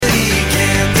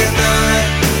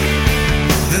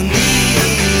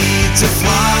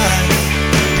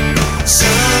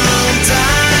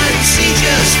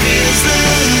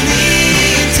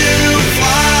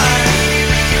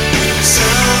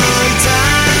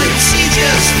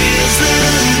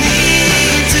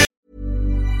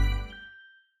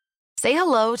Say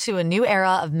hello to a new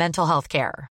era of mental health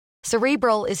care.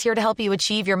 Cerebral is here to help you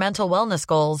achieve your mental wellness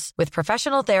goals with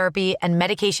professional therapy and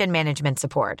medication management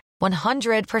support.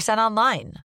 100%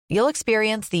 online. You'll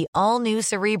experience the all-new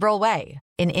Cerebral Way,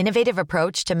 an innovative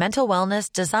approach to mental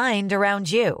wellness designed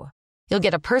around you. You'll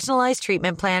get a personalized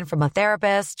treatment plan from a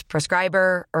therapist,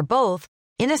 prescriber, or both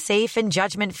in a safe and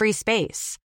judgment-free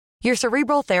space. Your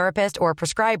Cerebral therapist or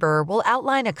prescriber will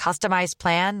outline a customized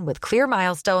plan with clear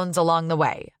milestones along the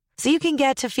way, so you can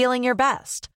get to feeling your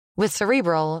best. With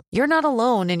Cerebral, you're not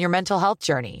alone in your mental health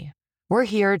journey. We're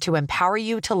here to empower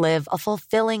you to live a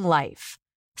fulfilling life.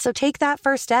 So take that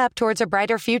first step towards a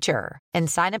brighter future and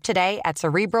sign up today at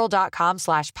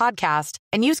Cerebral.com/podcast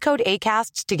and use code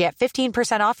ACAST to get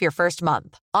 15% off your first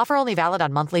month. Offer only valid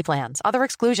on monthly plans. Other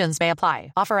exclusions may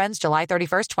apply. Offer ends July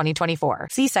 31st, 2024.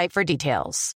 See site for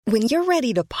details. When you're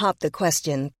ready to pop the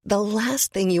question, the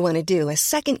last thing you want to do is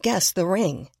second-guess the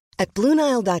ring. At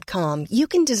BlueNile.com, you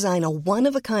can design a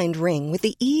one-of-a-kind ring with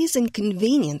the ease and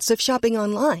convenience of shopping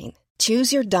online.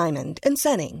 Choose your diamond and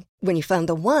setting. When you find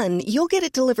the one, you'll get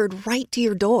it delivered right to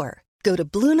your door. Go to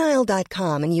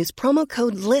BlueNile.com and use promo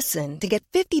code LISTEN to get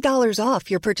 $50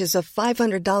 off your purchase of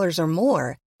 $500 or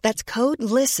more. That's code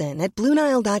LISTEN at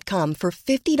BlueNile.com for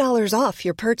 $50 off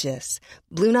your purchase.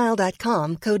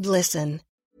 BlueNile.com, code LISTEN.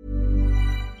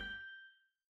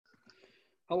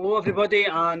 Hello everybody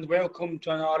and welcome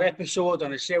to another episode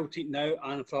on the Celtic Now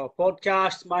and For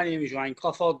podcast. My name is Ryan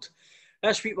Clifford.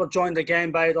 This week we're joined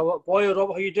again by Robert Boyle.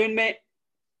 Robert, how you doing, mate?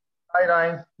 Hi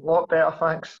Ryan, a lot better,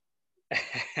 thanks.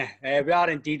 We are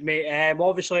indeed, mate.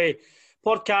 Obviously,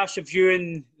 podcast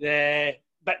reviewing the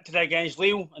victory against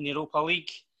Lille in the Europa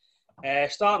League.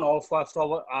 Starting off with,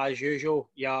 Robert, as usual,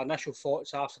 your initial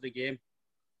thoughts after the game.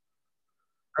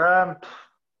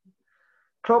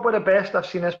 Probably the best I've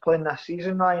seen us playing this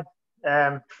season, Ryan.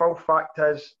 Full fact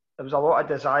is, there was a lot of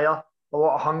desire, a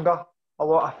lot of hunger, a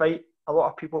lot of fight. A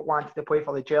lot of people wanted to play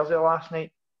for the jersey last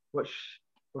night, which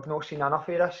we've not seen enough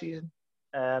of this season.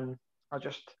 I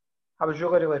was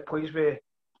really pleased with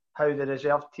how the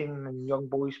reserve team and young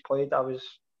boys played. I was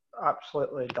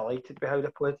absolutely delighted with how they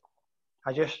played.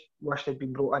 I just wish they'd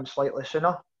been brought in slightly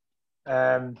sooner,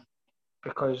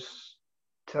 because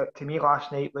to me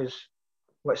last night was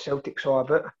what Celtic's all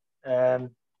about.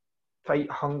 Fight,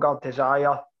 hunger,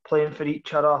 desire, playing for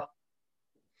each other,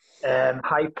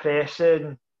 high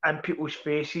pressing, in people's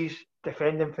faces,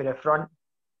 defending for the front.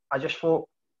 I just thought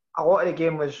a lot of the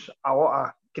game was a lot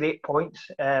of great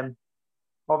points.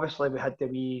 Obviously, we had the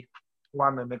wee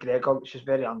one with McGregor, which is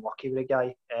very unlucky with the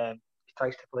guy. He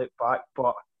tries to play it back,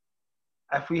 but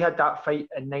if we had that fight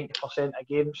in 90% of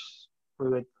games, we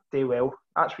would do well.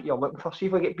 That's what you're looking for. See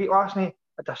if we get beat last night,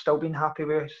 I'd have still been happy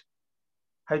with us.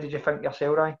 How did you think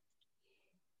yourself, Ryan?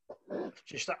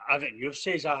 Just everything you've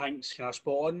said, I think, is kind of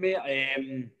spot on, mate.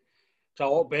 It's a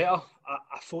lot better.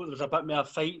 I thought there was a bit more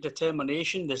fight,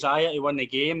 determination, desire to win the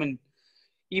game, and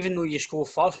even though you score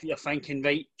first, you're thinking,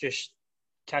 right, just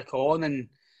kick on, and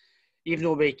even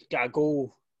though we get a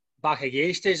goal back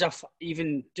against us,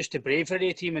 even just the bravery of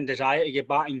the team and desire to get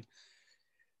back and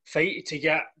fight to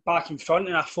get back in front,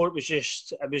 and I thought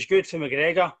it was good for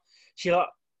McGregor. See, like,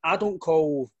 I don't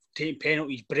call taking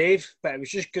penalties brave, but it was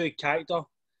just good character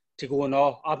to go,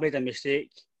 no, I've made a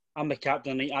mistake. I'm the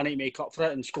captain, I need to make up for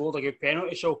it, and scored a good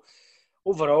penalty. So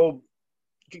overall,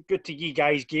 good to give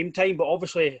guys game time, but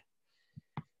obviously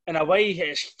in a way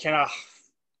it's kind of,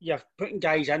 you're putting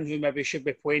guys in who maybe should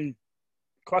be playing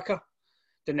quicker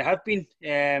than they have been.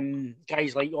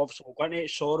 Guys like obviously Gwyneth,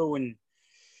 Sorrell and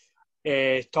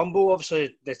Turnbull.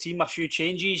 Obviously the team a few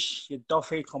changes. You had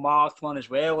Duffy, Clamart come on as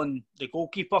well, and the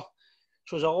goalkeeper.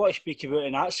 So there's a lot to speak about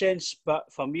in that sense, but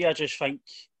for me I just think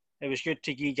it was good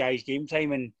to give guys game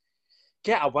time and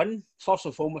get a win, first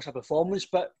and foremost a performance,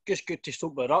 but just good to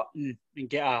stoke the rut and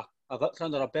get a victory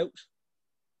under our belts.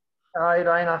 Aye,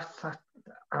 Ryan,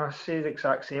 I say the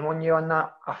exact same on you on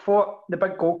that. I thought the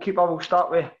big goalkeeper, we'll start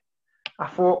with, I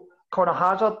thought Conor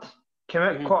Hazard came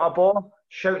out, caught a ball,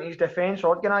 shouting his defence,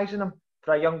 organising them.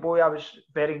 For a young boy, I was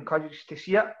very encouraged to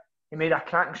see it. He made a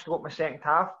cracking stroke in the second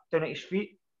half, down at his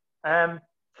feet.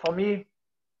 For me,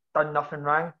 done nothing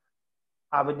wrong.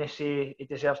 I wouldn't say he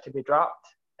deserves to be dropped.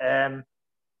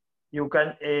 You'll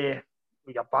get into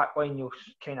with your back line, you're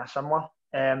kind of similar.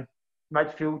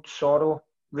 Midfield, Sorrell,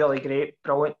 really great,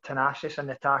 brilliant, tenacious in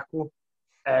the tackle.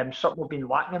 Something we've been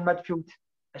lacking in midfield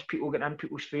is people getting in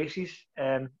people's faces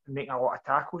and making a lot of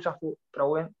tackles. I thought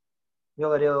brilliant,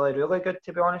 really good,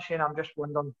 to be honest. And I'm just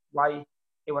wondering why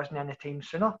he wasn't in the team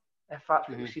sooner, if that's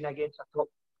what we've seen against a top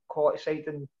quality side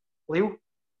in Lille.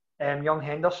 Young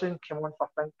Henderson came on for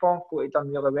ping pong, thought he'd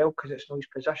done really well because it's not his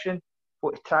position.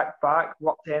 thought he tracked back,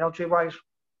 worked energy-wise,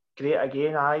 great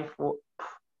again. I thought,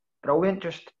 brilliant,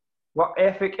 just work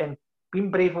ethic and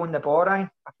being brave on the ball, Ryan.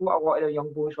 I thought a lot of the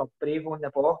young boys were brave on the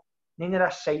ball. None of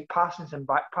this side passings and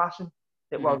back passing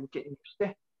that we're getting used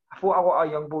to. I thought a lot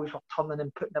of young boys were turning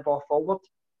and putting the ball forward,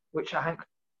 which I think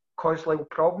caused little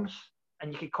problems.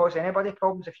 And you could cause anybody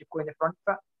problems if you play in the front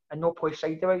foot and no play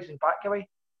sideways and back away.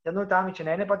 You're not damaging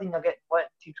anybody and you're letting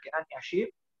teams get into a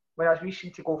shape. Whereas we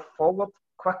seem to go forward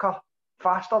quicker,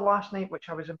 faster last night, which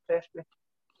I was impressed with.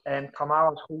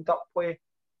 Kamara's hold-up play,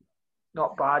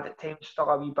 not bad at times, still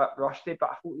a wee bit rusty,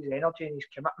 but I thought his energy and his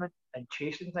commitment and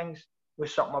chasing things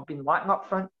was something I've been lacking up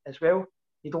front as well.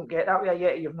 You don't get that way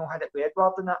yet. You've not had it with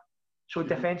Edward and that. So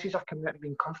defences are coming out and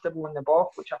being comfortable in the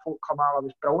ball, which I thought Kamara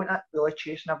was brilliant at, really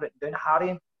chasing everything down,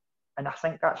 harrying. And I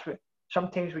think that's what,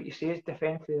 sometimes what you say is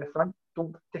defend through the front,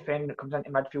 don't defend when it comes into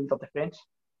midfield or defence.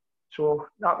 So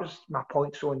that was my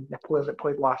points on the players that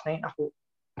played last night. I thought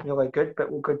really good, but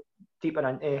we'll go deeper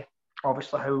into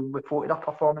obviously how we thought of their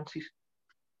performances.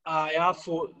 I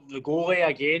thought the goalie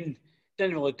again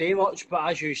didn't really do much, but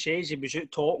as you say, he was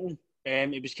out talking.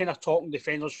 He was kind of talking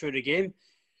defenders through the game.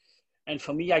 And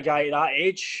for me, a guy at that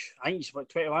age, I think he's about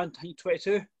 21, I think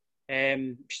 22.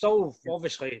 Still,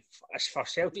 obviously, as for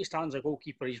Celtic stands, a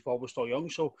goalkeeper, he's probably still young.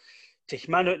 So to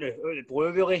come in out the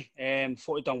blue, really,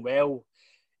 thought he'd done well.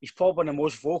 He's probably the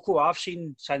most vocal I've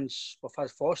seen since we've had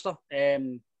Foster.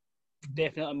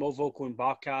 Definitely more vocal in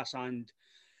Barkas and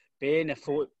Bain. I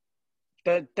thought,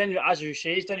 didn't, as you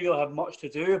say, didn't really have much to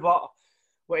do, but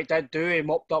what he did do, he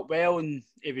mopped up well and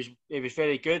he was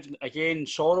very good. Again,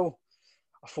 Sorrell,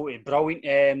 I thought he was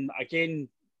brilliant. Again,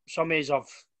 some of us have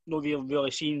not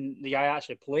really seen the guy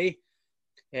actually play.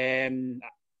 Again,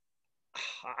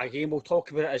 we'll talk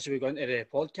about it as we go into the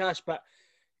podcast, but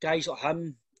guys like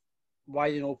him, why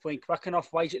are they not playing quick enough?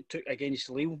 Why is it took against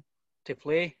Lille to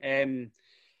play?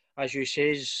 As you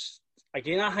says,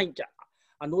 again,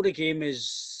 I know the game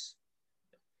is,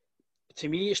 to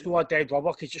me, it's not a dead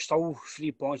rubber because it's still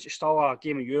 3 points. It's still a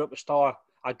game of Europe. It's still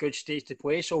a good stage to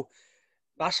play. So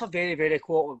that's a very, very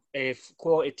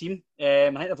quality team. I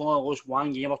think they've only lost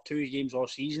 1 game or 2 games all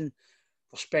season.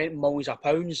 They've spent millions of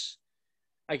pounds.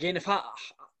 Again,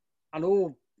 I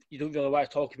know you don't really want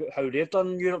to talk about how they've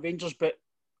done Europe, Rangers, but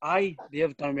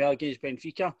they've done well against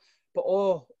Benfica. But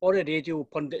all the radio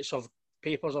pundits of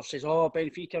papers have said,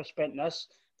 Benfica have spent this,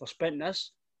 they've spent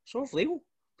this. So have Lille.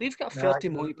 They've got a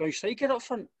 £30 million striker up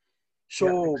front.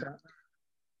 So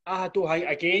I don't think,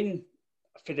 again,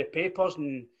 for the papers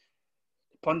and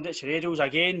pundits, radios,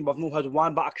 again, we've not had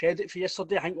one bit of credit for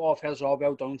yesterday. I think all I've heard is all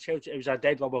well done. It was a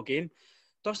dead rubber game.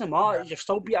 Doesn't matter, you've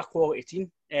still beat a quality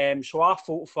team. So I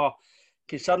thought for,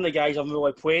 considering the guys haven't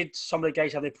really played, some of the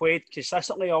guys haven't played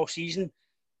consistently all season,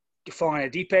 falling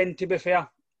in the deep end, to be fair.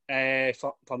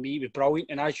 For me, it was brilliant.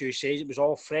 And as you say, it was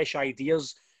all fresh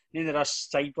ideas. None of this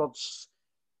sidewards,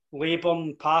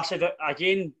 labouring, passive.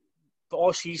 Again,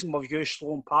 all season we've used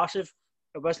slow and passive.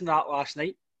 It wasn't that last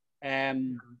night.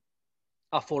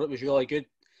 I thought it was really good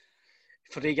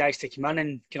for the guys to come in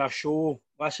and kind of show,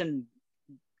 listen,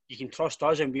 you can trust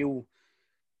us and we'll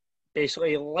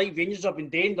basically, like Rangers have been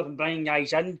doing, they've been bringing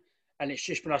guys in and it's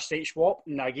just been a straight swap.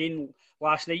 And again,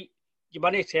 last night, you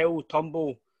want to tell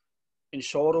Turnbull and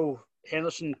Sorrell,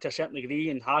 Henderson to a certain degree,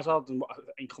 and Hazard and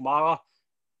Kamara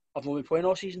have not been playing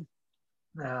all season.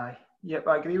 Aye. Yep,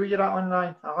 I agree with you that one,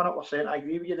 Ryan. 100%. I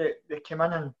agree with you that they came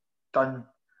in and done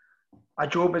a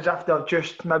job as if they've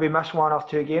just maybe missed 1 or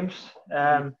 2 games.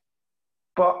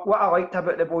 But what I liked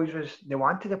about the boys was they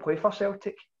wanted to play for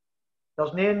Celtic.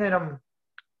 There's none of them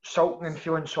sulking and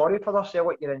feeling sorry for themselves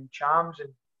like you're in Chams and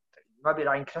maybe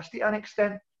Ryan Christie to an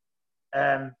extent,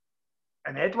 and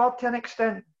Edward to an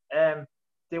extent.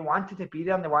 They wanted to be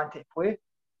there and they wanted to play.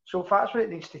 So if that's what it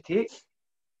needs to take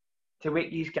to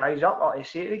wake these guys up or to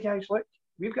say to the guys, look,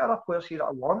 we've got other players here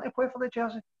that want to play for the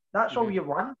jersey. That's all you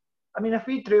want. I mean, if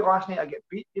we drew last night and get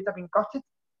beat, you'd have been gutted.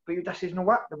 But you'd have said, you know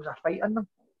what, there was a fight in them.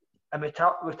 And we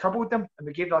troubled them and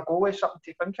we gave their goalies something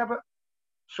to think about.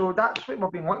 So that's what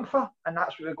we've been looking for, and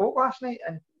that's what we got last night.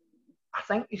 And I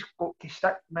think he's got to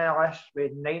stick more or less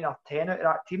with 9 or 10 out of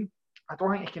that team. I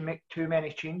don't think he can make too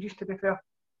many changes, to be fair.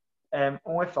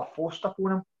 Only if they're forced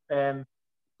upon him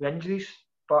with injuries.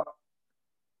 But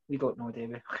we don't know, do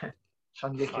we?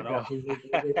 Sunday could be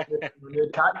a new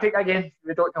tactic again.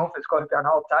 We don't know if it's going to be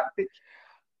another tactic.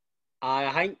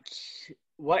 I think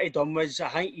what he done was, I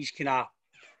think he's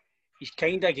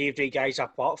kind of gave the guys a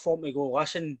platform to go,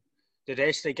 listen, the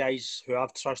rest of the guys who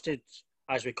I've trusted,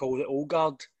 as we call it, old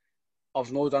guard,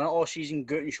 have not done it all season.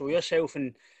 Go out and show yourself.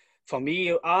 And for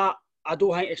me, I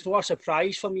don't think it's not a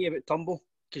surprise for me about Turnbull,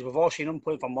 because we've all seen him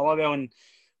play for Motherwell, and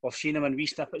we've seen him in wee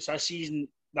snippets this season.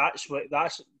 That's what I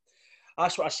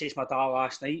said to my dad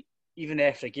last night. Even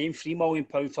after the game, £3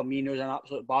 million for me was an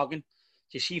absolute bargain.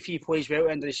 To see if he plays well at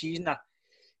the end of the season,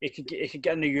 he could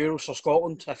get in the Euros for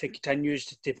Scotland if he continues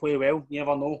to play well. You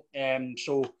never know.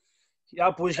 So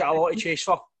that boy's got a lot to chase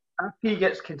for. If he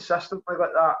gets consistently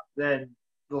like that, then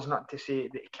there's nothing to say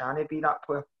that he can't be that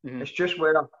player. Mm-hmm. It's just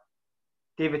whether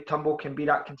David Turnbull can be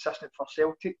that consistent for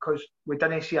Celtic, because we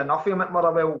didn't see enough of him at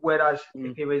Motherwell, whereas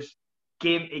if he was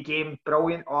game to game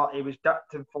brilliant, or he was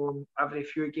dipped in form every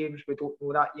few games, we don't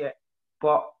know that yet.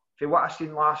 But for what I've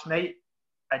seen last night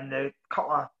and the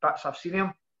couple of bits I've seen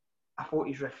him, I thought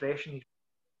he's refreshing. His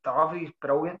delivery is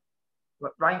brilliant.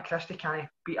 But Ryan Christie can't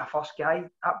beat a first guy.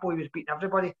 That boy was beating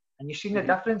everybody. And you've seen the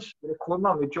difference with the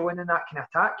corner, with Joe in that kind of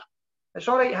attack. It's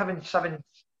all right having 7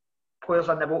 players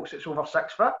in the box that's over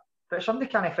 6 foot, but if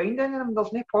somebody can't find any of them,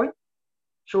 there's no point.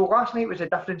 So last night was the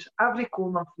difference. Every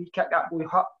corner free kick that boy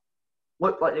hit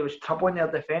looked like there was trouble in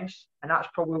their defence, and that's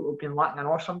probably what we've been lacking in,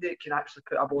 or somebody that can actually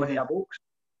put a ball into a box.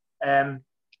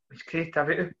 His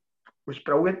creativity was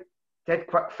brilliant, dead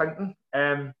quick thinking,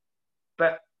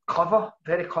 but clever,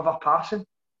 very clever passing.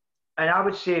 And I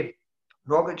would say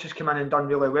Rogic has come in and done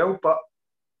really well, but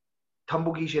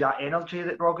Turnbull gives you that energy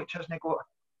that Rogic hasn't got.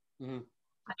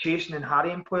 Chasing and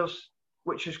harrying players,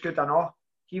 which is good enough.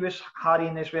 He was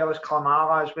harrying as well as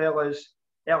Klimala, as well as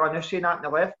Elyounoussi and that on the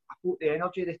left. I thought the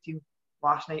energy of the team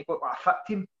last night looked like a fit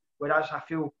team, whereas I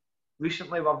feel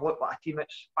recently we've looked like a team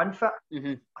that's unfit.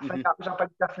 I think that was a big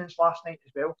difference last night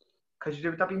as well, because they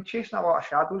would have been chasing a lot of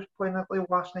shadows playing the league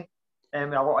last night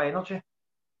with a lot of energy.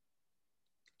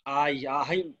 Aye, I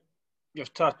think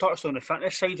you've touched on the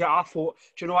fitness side. I thought,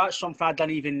 do you know what, something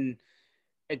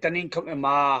it didn't even come to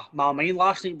my mind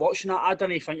last night watching that. I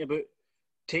didn't think about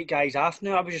take guys off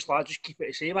now. I was just like, just keep it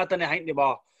the same. I didn't think they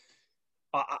were.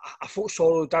 I thought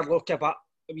Sorrow did look a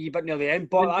wee bit near the end,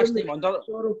 but that's the wonder.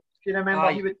 Sorrow, do you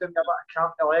remember he would do a bit of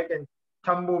cramp the leg, and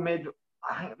Turnbull made,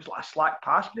 I think it was like a slack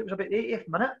pass, but it was about the 80th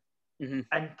minute.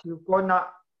 And to go on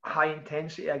that high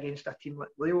intensity against a team like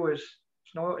Leo it's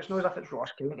not as if it's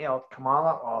Ross County or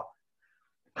Kamala or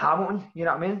Hamilton, you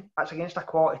know what I mean? That's against a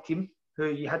quality team who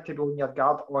you had to be on your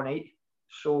guard all night.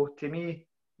 So to me,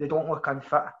 they don't look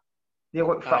unfit. They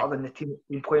look fitter than the team that's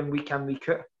been playing week in, week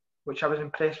out, which I was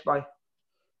impressed by.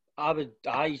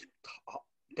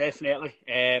 Definitely.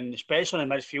 Especially in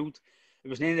the midfield. It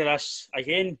was none of this.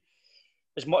 Again,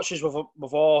 as much as we've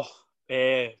all got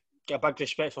a big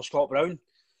respect for Scott Brown,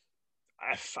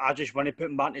 if I just want to put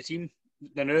him back in the team,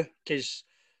 they know, because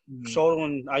Sorrow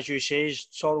and, as you say,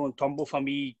 Sorrow and Turnbull for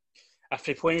me, if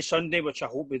they play Sunday, which I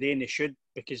hope they do and they should,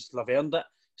 because they've earned it.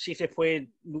 See if they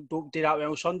don't do that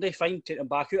well Sunday, fine, take them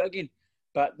back out again.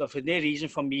 But there's no reason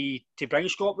for me to bring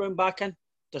Scott Brown back in.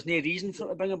 There's no reason for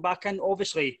to bring him back in.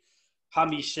 Obviously,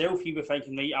 him himself, he was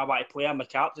thinking, right, I want to play, I'm the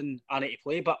captain, I need to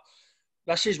play. But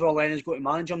this is where Lennon's got to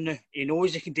manage him now. He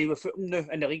knows he can deal with him now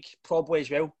in the league, probably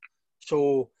as well.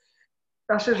 So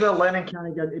this is where Lennon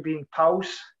can get into being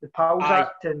pals, the pals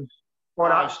act and all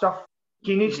that stuff.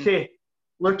 He needs to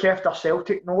look after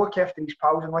Celtic, not look after his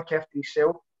pals and look after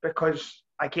himself, because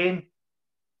again,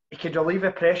 he could relieve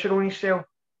the pressure on himself.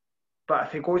 But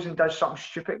if he goes and does something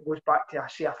stupid, goes back to,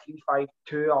 say, a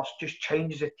 3-5-2, or just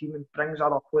changes the team and brings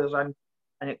other players in,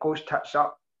 and it goes tits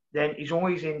up, then he's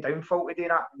only his own downfall to do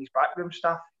that, and his backroom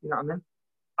staff, you know what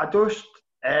I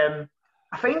mean?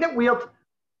 I find it weird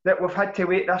that we've had to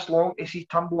wait this long to see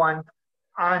Turnbull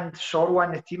and Sorrow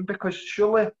in the team, because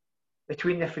surely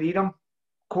between the three of them,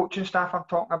 coaching staff I'm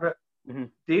talking about,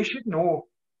 they should know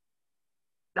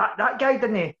that guy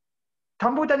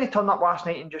Turnbull didn't turn up last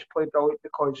night and just play brilliant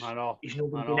because he's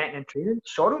not been doing in training.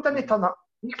 Sorrow didn't turn up.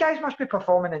 These guys must be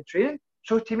performing in training.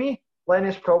 So to me,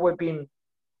 Lennon's probably been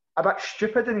a bit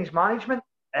stupid in his management.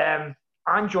 And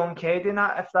John Kennedy in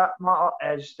that, if that matter,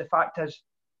 is the fact is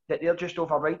that they're just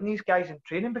overriding these guys in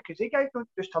training, because these guys don't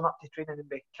just turn up to training and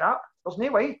be crap. There's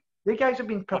no way. These guys have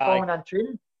been performing in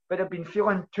training, but they've been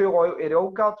feeling too loyal to the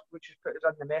old guard, which has put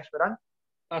us in the mess we're in.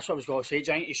 That's what I was going to say,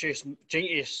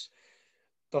 Giants.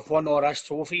 They've won all his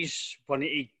trophies. We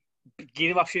need to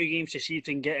give him a few games to see if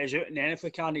they can get us out, and then if we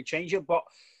can, they change it. But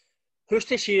who's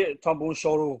to say that Turnbull and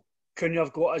Sorrow couldn't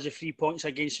have got us a 3 points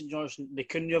against St Johnstone? They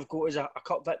couldn't have got us a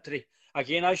cup victory.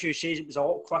 Again, as you say, it was a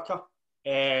lot quicker.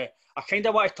 I kind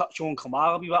of want to touch on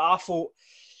Kamara, but I thought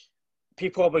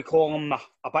people would call him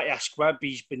a bit of a squib.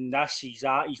 He's been this, he's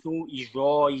that. He's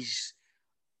raw. He's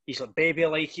like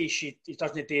baby-like. He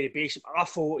doesn't do the basics. I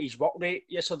thought his work rate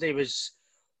yesterday was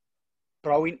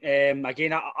brilliant.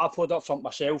 Again, I pulled up front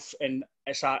myself, and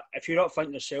if you're up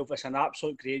front yourself, it's an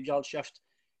absolute graveyard shift.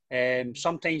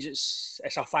 Sometimes it's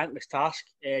a thankless task.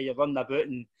 You're running about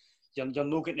and you're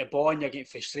not getting the ball and you're getting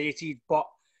frustrated. But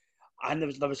and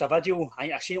there was a video,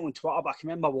 I seen it on Twitter, but I can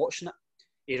remember watching it.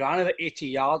 He ran about 80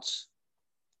 yards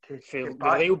for the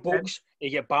rail box. He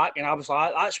get back, and I was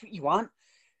like, that's what you want.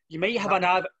 You might have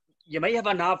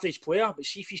an average player, but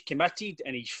see if he's committed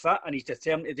and he's fit and he's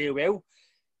determined to do well.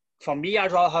 For me,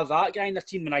 I'd rather have that guy in the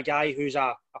team than a guy who's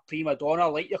a prima donna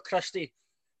like your Christie,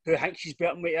 who thinks he's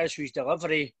better than what he is, whose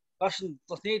delivery. Listen,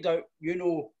 there's no doubt, there's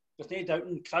no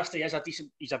doubting Christie is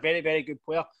he's a very, very good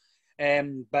player.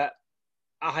 But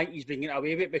I think he's been getting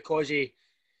away with it because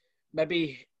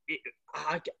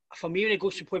for me, when he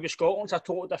goes to play with Scotland, it's a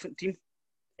totally different team.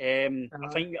 I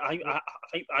think me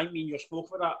and you spoke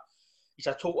about that. He's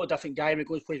a totally different guy when he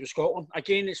goes to play with Scotland.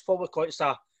 Again, it's probably because it's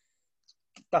a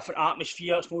different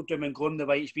atmosphere. It's no doom and gloom the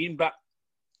way it's been, but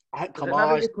I think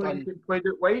Kamara's done. He played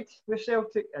it wide with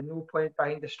Celtic and no played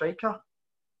behind the striker.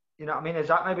 You know what I mean? Is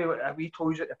that maybe a wee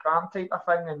toys at the pram type of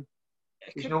thing? And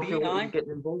he's not feeling like he's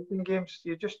getting involved in games.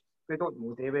 We don't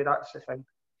know, David. That's the thing.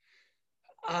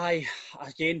 Aye,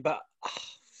 again, but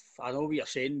I know what you're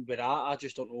saying, but I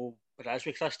just don't know what it is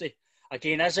with Christie.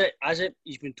 Again, is it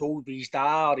he's been told by his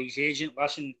dad or his agent,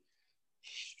 listen,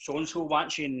 so-and-so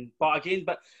wants you, but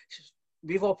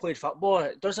we've all played football.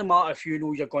 It doesn't matter if you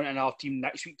know you're going to our team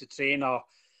next week to train or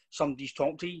somebody's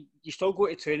talking to you. You still go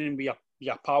to training with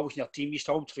your pals and your team. You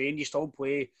still train, you still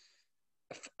play.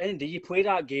 If any you play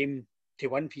that game to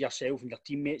win for yourself and your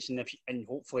teammates and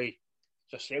hopefully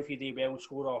yourself you do well and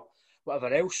score or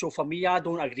whatever else. So for me, I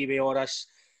don't agree with all this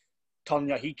turn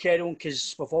your head carry on,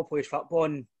 because we've all played football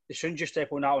and as soon as you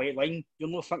step on that white line, you're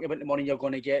not thinking about the money you're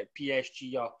going to get,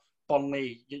 PSG or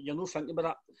Burnley. You're not thinking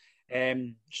about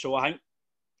that. So I think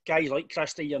guys like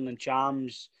Christie and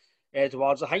Chams,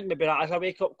 Edwards, I think maybe that is a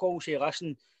wake-up call. Say,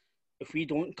 listen, if we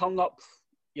don't turn up,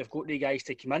 you've got the guys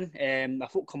to come in. I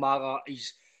thought Kamara, he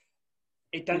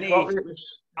didn't.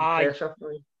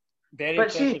 Very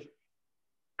impressive. See,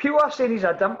 people are saying he's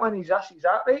a dimpling, he's this, he's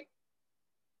that, right?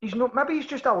 He's not. Maybe he's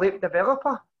just a late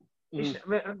developer.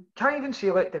 Can't even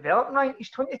say late developing, right?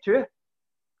 He's 22.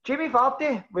 Jamie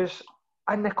Vardy was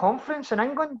in the conference in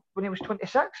England when he was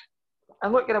 26,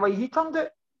 and look at the way he turned out.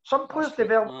 Some players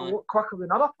develop a lot quicker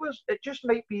than other players. It just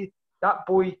might be that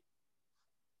boy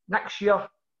next year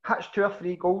hits 2 or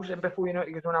 3 goals, and before you know it,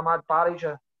 he goes on a mad barrage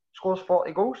and scores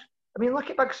 40 goals. I mean,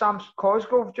 look at Big Sam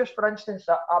Cosgrove, just for instance,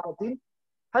 at Aberdeen.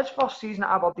 His first season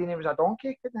at Aberdeen, he was a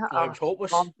donkey. Couldn't hit he was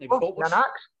hopeless.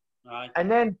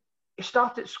 And then he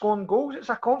started scoring goals. It's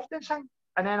a confidence thing.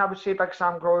 And then I would say Big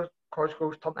Sam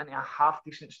Cosgrove's turned into a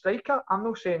half-decent striker. I'm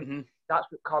not saying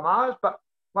that's what Kamara is, but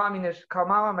what I mean is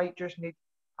Kamara might just need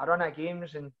a run of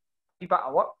games and be bit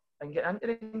of luck and get into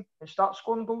it and start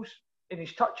scoring goals. And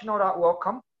he's touching all that will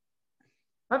come.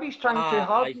 Maybe he's trying too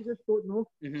hard. You just don't know.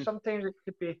 Sometimes it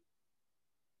could be.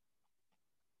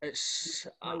 I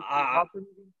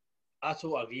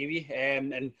totally agree with you.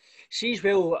 And see as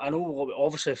well, I know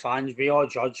obviously fans, we all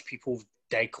judge people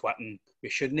dead quitting. We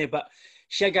shouldn't, but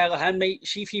see a guy like him, mate,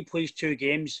 see if he plays 2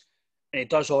 games and he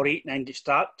does all right and then gets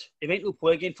started, he might not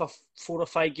play again for 4 or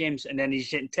 5 games and then he's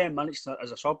getting 10 minutes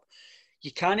as a sub.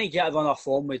 You can't get a run of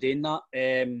form with doing that.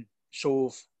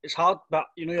 So it's hard, but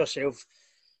you know yourself,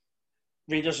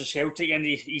 Rangers and Celtic in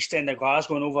the east end of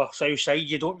Glasgow and over south side,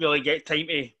 you don't really get time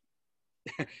to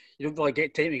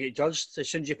get judged. As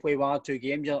soon as you play 1 or 2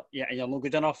 games, you're not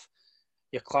good enough.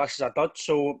 Your class is a dud.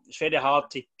 So it's very hard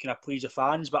to kind of please the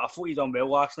fans. But I thought he done well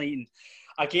last night. And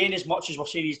again, as much as we're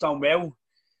saying he's done well,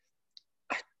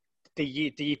 do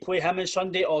you play him on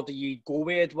Sunday, or do you go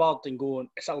with Edward and go,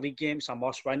 it's a league game, it's a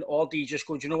must win, or do you just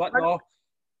go, do you know what? No,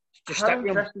 just stick with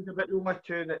him. Christie's a bit the only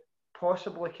 2 that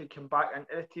possibly could come back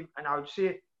into the team, and I would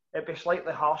say it'd be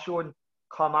slightly harsh on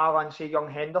Kamara and say young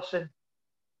Henderson.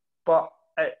 But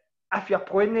if you're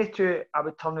playing the 2, I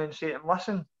would turn around and say to him,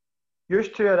 listen, you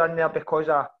 2 are in there because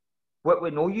of what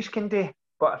we know you can do.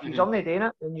 But if he's only doing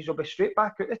it, then you'll be straight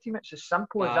back out the team. It's as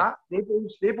simple as that.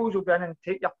 They boys will go in and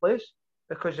take your place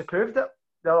because they proved it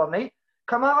the other night.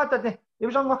 Kamara didn't. He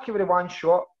was unlucky with the 1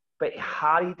 shot, but he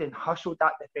harried and hustled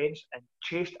that defence and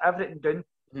chased everything down.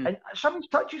 And some of his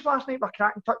touches last night were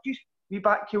cracking touches. Wee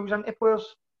back kills into players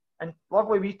and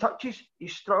lovely wee touches.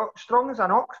 He's strong as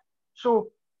an ox.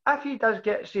 So if he does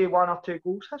get, say, 1 or 2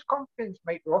 goals, his confidence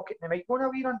might rocket and he might go on a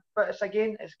wee run. But it's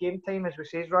game time, as we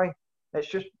say, Ryan. It's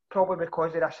just probably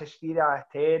because of this hysteria of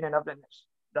 10 and everything that's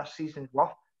this season's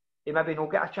worth. He maybe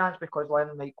not get a chance because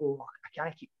Lennon might go, I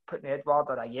can't keep putting Edward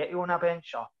or Ayeti on a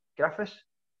bench or Griffiths.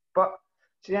 But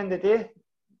to the end of the day,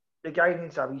 the guy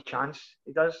needs a wee chance.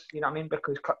 He does, you know what I mean?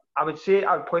 Because I would say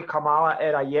I would play Kamara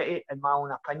or Ayeti, in my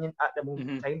own opinion, at the moment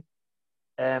in time.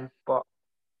 But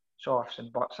it's all ifs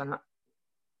and buts, isn't it?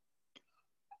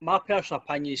 My personal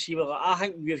opinion is, I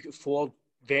think we've got 4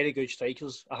 very good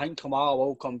strikers. I think Kamara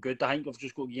will come good. I think we've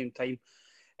just got to give him time.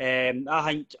 I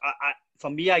think, for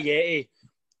me, Ajeti,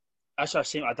 that's what I was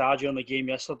saying to my dad during the game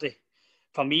yesterday.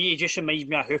 For me, he just reminds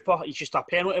me of Hooper. He's just a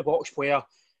penalty box player.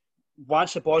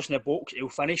 Once the ball's in the box, he'll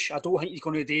finish. I don't think he's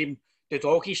going to do him the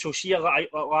doggy. So see, like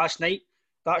last night,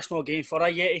 that's not a game for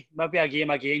Ajeti. Maybe a game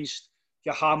against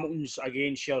your Hamiltons,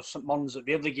 against your St Mirrens.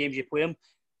 They're the games you play them.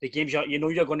 The games you know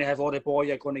you're going to have all the ball,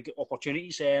 you're going to get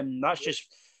opportunities. That's just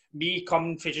me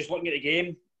coming for just looking at the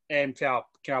game. For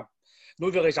kind of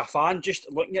not really as a fan,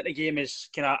 just looking at the game as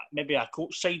kind of maybe a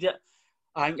coach side it.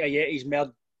 I think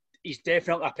he's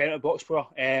definitely a penalty box player.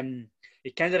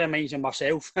 He kind of reminds me of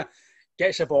myself.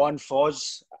 Gets the ball on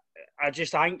fuzz. I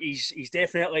just think he's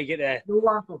definitely get the. No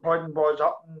one for holding balls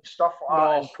up and stuff like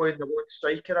that and playing the one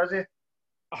striker, is he?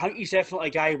 I think he's definitely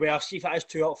a guy where, see if it is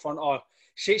 2 up front or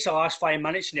say it's the last 5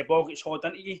 minutes and the ball gets hauled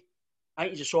into you. I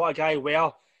think he's the sort of guy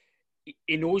where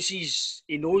he knows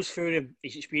through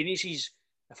his experiences,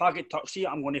 if I get touched here,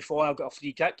 I'm going to fall, I've got a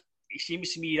free kick. It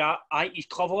seems to me that I think he's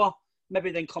cleverer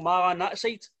maybe than Kamara on that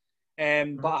side.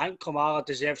 But I think Kamara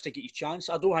deserves to get his chance.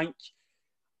 I don't think,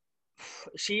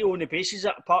 see, on the basis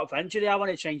that part of injury, I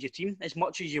want to change your team as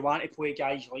much as you want to play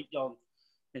guys like your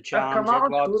Chams,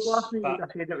 Edwards. Last night, I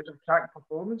said it was a crack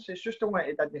performance. It's just the way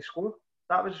he didn't score.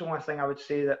 That was the only thing I would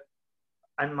say that,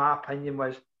 in my opinion,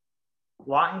 was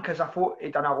lacking, because I thought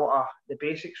he'd done a lot of the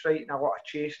basics right and a lot of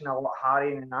chasing, a lot of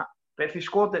harrying and that. But if he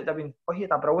scored it, he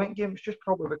had a brilliant game. It's just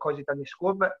probably because he didn't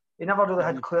score, but he never really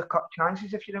had clear-cut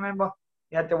chances, if you remember.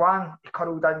 He had the one, he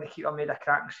curled in, the keeper made a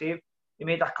cracking save. He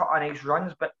made a couple of nice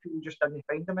runs, but people just didn't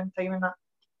find him in time in that.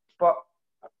 But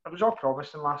it was all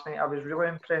promising last night. I was really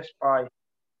impressed by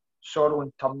Sorrell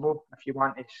and Turnbull, if you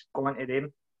want to go into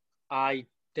them. Aye,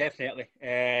 definitely.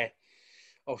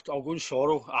 I'll go on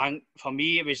Sorrell. I think for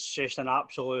me it was just an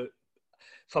absolute.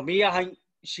 For me, I think,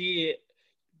 see,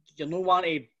 you don't want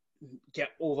to get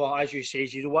over, as you say,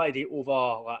 you don't want to get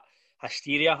over like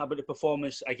hysteria about the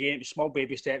performance. Again, it was small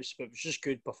baby steps, but it was just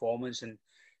good performance and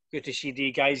good to see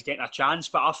the guys getting a chance.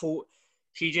 But I thought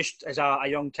he just, as a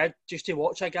young kid, just to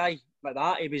watch a guy like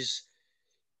that, it was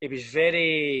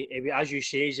very, as you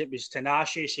say, it was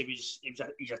tenacious. He's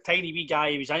a tiny wee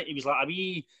guy. He was like a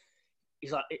wee.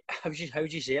 He's like, how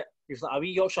would you say it? He was like a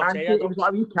wee Yorkshire Terrier. He was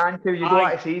like a wee canty. You don't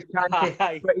want to say he's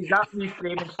canty, but he's that wee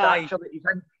frame and stature that he's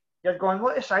in. You're going,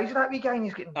 look at the size of that wee guy, and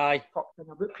he's getting fucked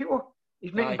in about people.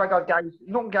 He's making bigger guys,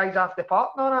 knocking guys off the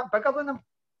park and all that, bigger than him.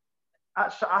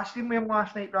 I seen him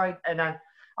last night, Brian, and then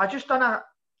I just done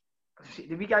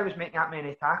the wee guy was making that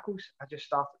many tackles. I just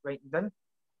started writing down.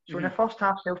 So in the first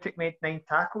half, Celtic made 9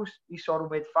 tackles.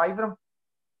 Sorrell made 5 of them.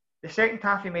 The second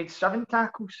half, he made 7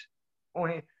 tackles.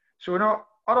 Only. So in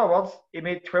other words, he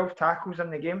made 12 tackles in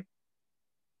the game.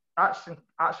 That's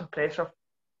impressive.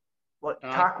 Like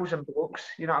tackles and blocks,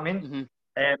 you know what I mean?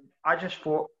 I just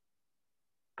thought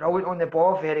brilliant on the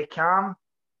ball, very calm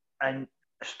and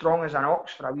strong as an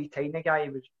ox for a wee tiny guy. He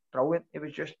was brilliant. It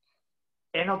was just,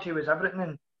 energy was everything.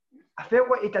 And I felt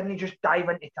like he didn't just dive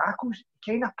into tackles.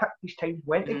 He kind of picked his time,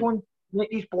 when to go and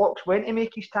make his blocks, when to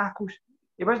make his tackles.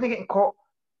 He wasn't getting caught.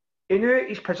 He knew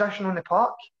his position on the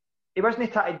park. He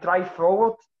wasn't trying to drive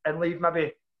forward and leave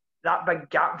maybe that big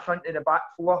gap in front of the back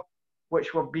four,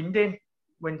 which we've been doing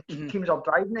when teams are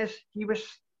driving us. He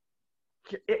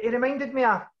reminded me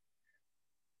of,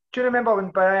 do you remember when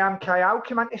Brian Kyle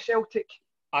came into Celtic?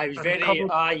 I was very,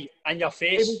 in your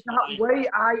face. It was that way,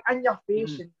 in your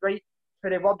face, and right for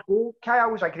the word goal.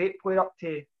 Kyle was a great player up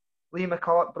to Lee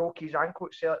McCulloch broke his ankle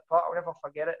at Celtic Park. I'll never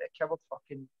forget it. The kid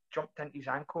fucking jumped into his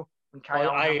ankle when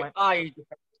Kyle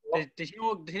went. Did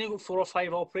he go 4 or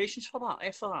 5 operations for that,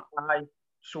 after that? Aye.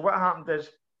 So what happened is,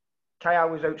 Kyle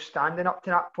was outstanding up to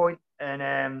that point,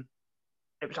 and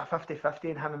it was a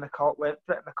 50-50, and him and McCulloch went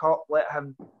for it. McCulloch let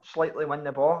him slightly win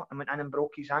the ball and went in and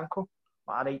broke his ankle.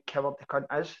 What a right coward the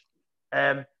cunt is.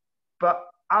 But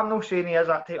I'm not saying he is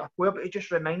that type of player, but he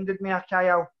just reminded me of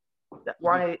Kyle.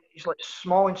 That he's like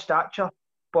small in stature,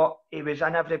 but he was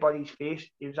in everybody's face.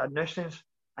 He was a nuisance,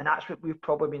 and that's what we've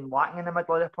probably been lacking in the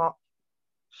middle of the park.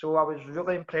 So I was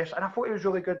really impressed, and I thought he was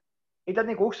really good. He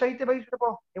didn't go sideways with the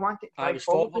ball. He wanted to drive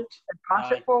forward and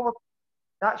pass it forward.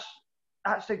 That's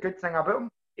the good thing about him.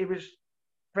 He was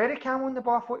very calm on the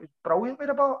ball. I thought he was brilliant with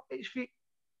the ball at his feet,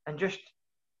 and just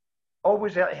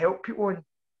always there to help people, and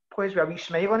plays with a wee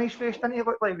smile on his face. Didn't he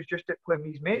look like he was just at playing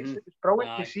with his mates? It was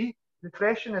brilliant to see.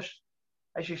 Refreshing,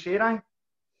 as you say, Ryan.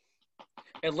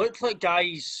 It looked like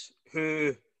guys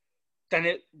who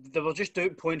they were just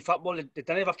out playing football. They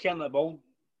didn't ever care on the ball.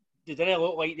 didn't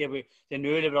look like they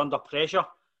knew they were under pressure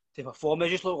to perform. It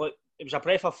just looked like it was a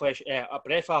breath of fresh air.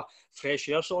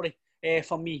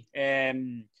 For me,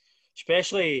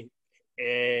 especially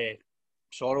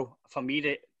Sorrow. For me,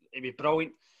 it was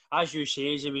brilliant. As you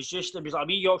say, it was like a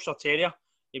wee Yorkshire Terrier.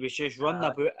 He was just running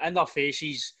about in their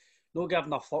faces, not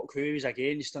giving a fuck who he was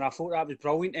against, and I thought that was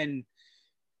brilliant. And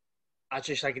I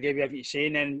just agree with what you're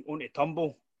saying. And on to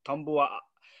Tumble,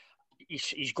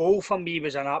 his goal for me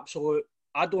was an absolute.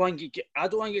 I don't think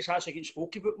it's actually getting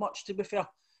spoken about much. To be fair,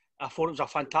 I thought it was a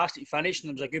fantastic finish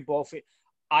and it was a good ball.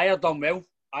 Ayer done well.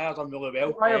 Ayer done really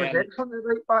well. Ayer was excellent at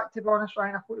right back, to be honest,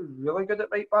 Ryan. I thought he was really good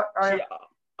at right back. Ayer. See,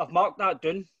 I've marked that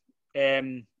down.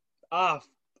 I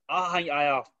think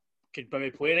Ayer could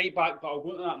maybe play right back, but I'll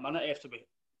go into that in a minute after we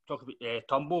talk about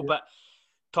Tumble. But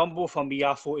Tumble for me,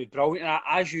 I thought he was brilliant. And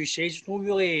as you say,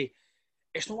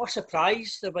 it's not a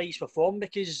surprise the way he's performed,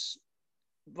 because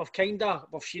we've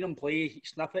seen him play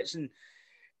snippets, and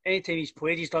anytime he's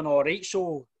played, he's done all right.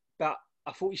 So, but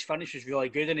I thought his finish was really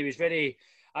good, and he was very,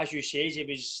 as you say, it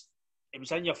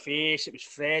was in your face. It was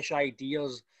fresh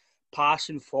ideas,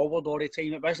 passing forward all the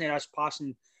time. It wasn't us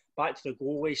passing back to the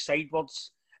goalie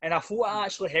sidewards. And I thought it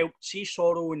actually helped. See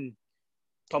Sorrow and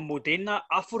Tumble doing that.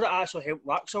 I thought it actually helped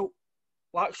Laxalt.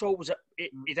 Laxalt was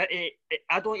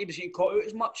I don't think he was getting caught out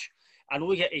as much. I know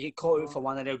he got caught out for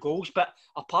one of their goals, but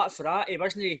apart from that, he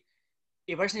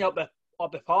wasn't up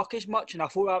the park as much, and I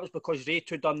thought that was because they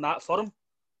two done that for him.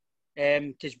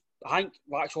 Because I think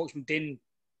Laxalt's been doing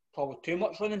probably too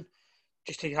much running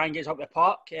just to try and get us up the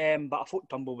park. But I thought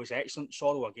Tumble was excellent.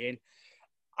 Sorrow again.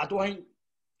 I don't think,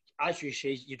 as you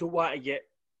say, you don't want to get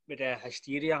with the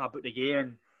hysteria about the game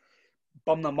and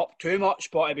bum them up too much,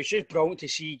 but it was just brilliant to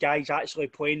see guys actually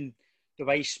playing the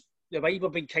way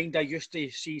we've been kind of used to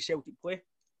see Celtic play.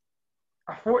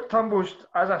 I thought Tumble's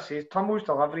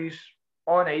deliveries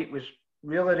all night was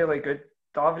really, really good.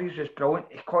 Deliveries was brilliant.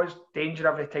 He caused danger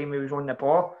every time he was on the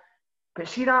ball. But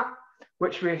see that,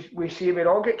 which we see with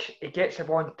Rogic, he gets the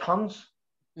ball and turns.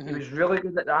 Mm-hmm. He was really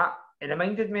good at that. It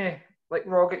reminded me, like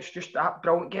Rogic, just that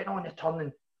brilliant, getting on the turn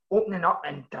and opening up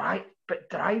and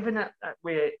driving it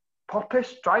with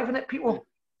purpose, driving at people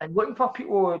and looking for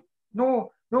people.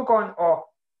 No going, oh,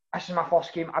 this is my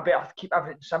first game, I better keep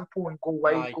everything simple and go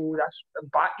wide, go this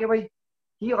and back away.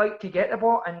 He liked to get the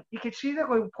ball, and you could see the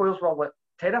little players were like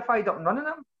terrified up and running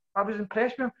him. I was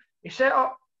impressed with him. He set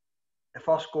up the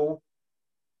first goal,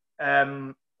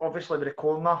 obviously with the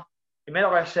corner. He made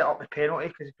a set up the penalty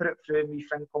because he put it through and we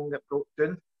think it broke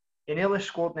down. He nearly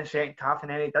scored in the second half,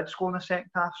 and then he did score in the second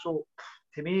half. So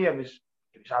to me, it was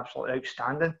absolutely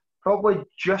outstanding. Probably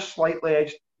just slightly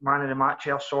edged man of the match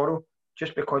here, Sorrow,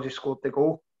 just because he scored the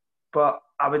goal. But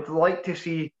I would like to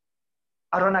see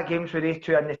a run of games with they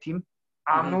two in the team.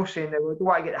 I'm not saying that we don't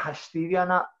want to get the hysteria in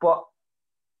that, but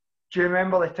do you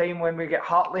remember the time when we get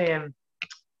Hartley and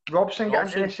Robson get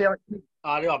into the Celtic team?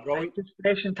 Just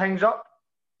freshen things up.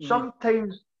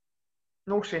 Sometimes,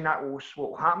 no saying that what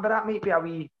will happen, but that might be a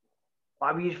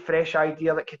wee fresh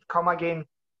idea that could come again.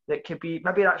 That could be,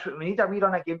 maybe that's what we need, a wee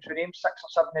run of games with them, 6 or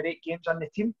 7 or 8 games in the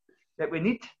team that we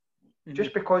need.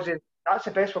 Just because that's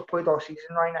the best we've played all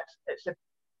season, Ryan.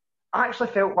 I actually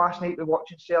felt last night we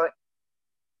watching Celtic,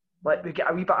 like we get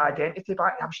a wee bit of identity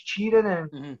back. I was cheering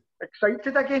and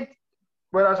excited again.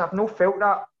 Whereas I've not felt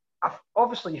that.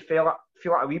 Obviously you feel it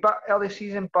a wee bit early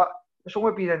season, but it's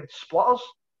only been in splitters,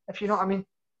 if you know what I mean.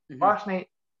 Last night,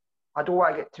 I don't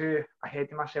want to get too ahead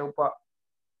of myself, but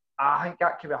I think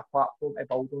that could be a platform to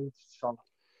build on, so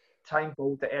try and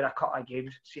build the era cut of games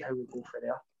and see how we go for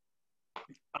there.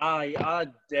 I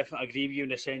definitely agree with you in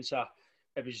the sense that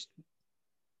it was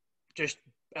just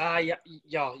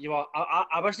you are.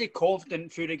 I wasn't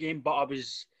confident through the game, but I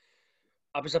was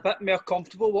a bit more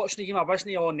comfortable watching the game. I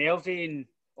wasn't all nervy and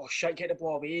get the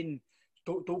ball away and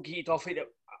don't get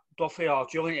Duffy or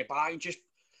Julian at the back. And just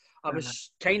I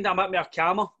was kind of a bit more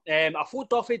calmer. I thought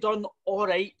Duffy done all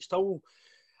right still.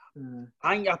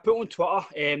 I think I put on Twitter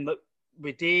that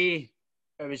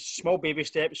it was small baby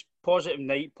steps, positive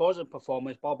night, positive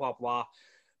performance, blah blah blah.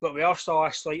 But we are still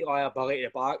a slight liability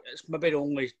at the back. It's maybe the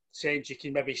only sense you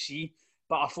can maybe see.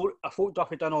 But I thought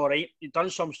Duffy done all right. He done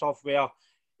some stuff where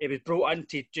he was brought in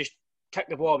to just kick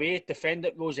the ball away, defend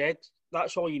it, goes head.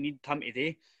 That's all you need him to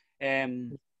do.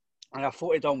 And I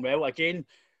thought he done well. Again,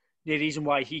 the reason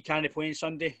why he can't play on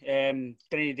Sunday.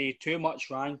 Didn't do too much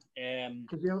wrong.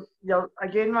 Because you're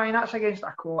again, Ryan, that's against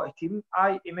a quality team.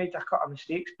 He made a couple of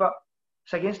mistakes, but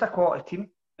it's against a quality team.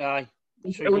 Aye.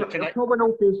 So it's not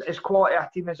one as quality a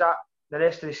team as that the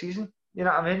rest of the season. You know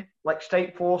what I mean? Like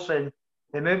strike force and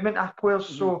the movement of players.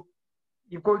 So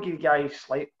you've got to give guys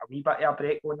like a wee bit of a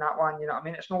break on that one. You know what I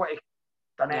mean? It's not like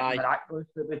done it Aye.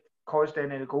 miraculously that caused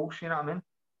any of the goals, you know what I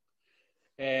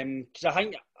mean? Because I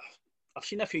think I've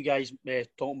seen a few guys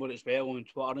talking about it as well on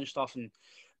Twitter and stuff,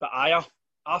 but Ajer,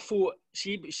 I thought,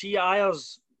 see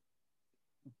Ajer's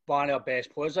one of our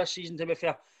best players this season, to be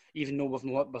fair, even though we've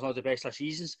not the best of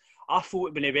seasons. I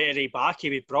thought when he went right back, he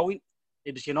was brilliant.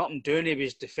 He was getting up and down, he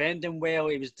was defending well,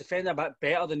 he was defending a bit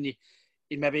better than he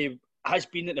maybe has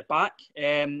been at the back.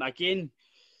 Again,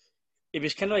 he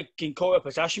was kind of like getting caught in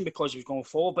position because he was going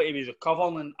forward, but he was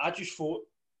recovering, and I just thought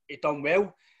he'd done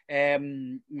well.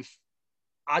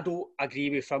 I don't agree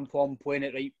with Frimpong playing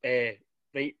it right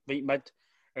mid.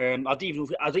 I don't even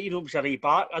know if he's a right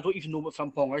back. I don't even know what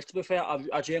Frimpong is, to be fair.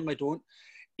 I generally don't.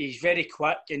 He's very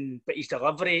quick, but his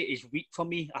delivery is weak for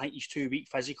me. I think he's too weak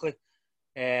physically.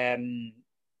 Again,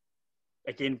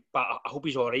 but I hope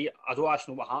he's all right. I don't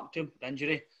actually know what happened to him, the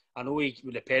injury. I know he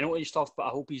with the penalty and stuff, but I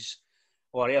hope he's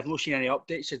all right. I've not seen any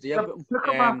updates today about him. Look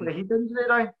at the head injury,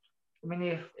 right? I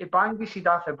mean, he banged his head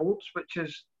off the bolts, which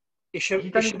is... He should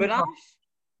be off.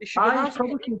 He's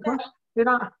probably concussed, you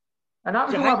know. And that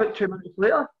was only about 2 minutes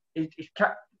later. He's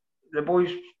kicked the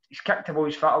boys'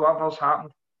 foot or whatever's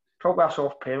happened. Probably a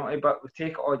soft penalty, but we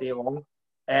take it all day long.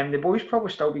 The boys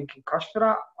probably still been concussed for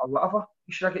that or whatever.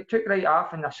 He should have got took right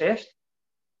off and assessed.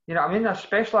 You know what I mean?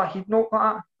 Especially a head knock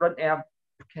like that, running a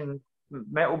fucking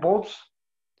metal boards.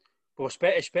 Well,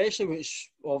 especially when it's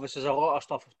obviously there's a lot of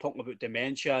stuff talking about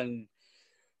dementia and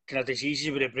kind of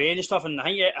diseases with the brain and stuff. And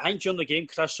I think during the game,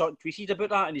 Chris sort of tweeted about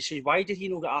that, and he says, "Why did he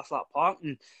not get off that park?"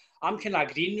 And I'm kind of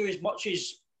agreeing with you as much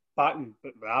as back when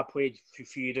I played a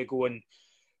few years ago, and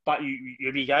but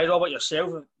you wee guy, Robert,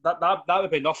 yourself, that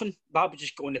would be nothing. That would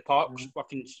just go in the park,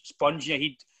 fucking sponging your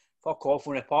head, fuck off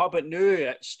on the park. But now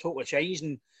it's totally changed,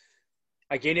 and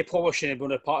again, he probably shouldn't have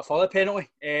been on the park for the penalty.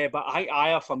 But I think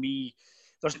Ajer, for me,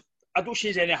 I don't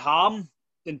see there's any harm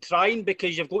in trying,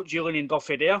 because you've got Julian and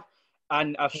Duffy there,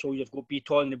 and if so, you've got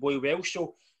Beaton and the boy Welsh.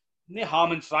 So no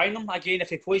harm in trying him. Again, if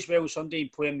he plays well Sunday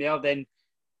and play him there, then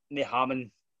no harm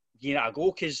in giving it a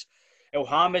go, because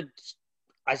Elhamed,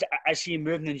 is he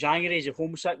moving in January? Is he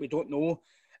homesick? We don't know.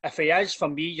 If he is, for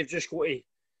me, you've just got to...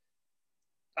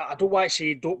 I don't want to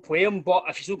say don't play him, but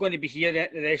if he's not going to be here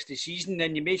the rest of the season,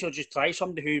 then you may as well just try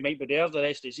somebody who might be there the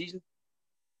rest of the season.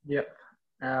 Yep.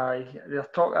 They're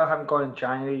talking of him going in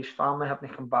January, his family having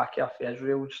to come back here for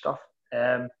Israel and stuff.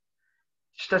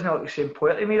 Just doesn't look the same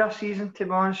player to me this season, to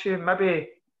be honest with you. Maybe,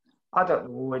 I don't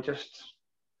know,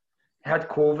 he had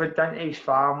COVID, didn't he, his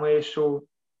family, so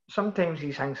sometimes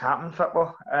these things happen in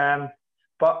football.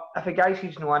 But if a guy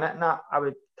sees no in it and that, I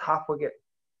would happily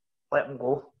let him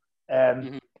go.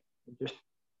 Just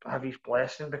have his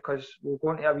blessing, because we're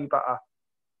going to a wee bit of...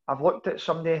 I've looked at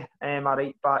somebody, a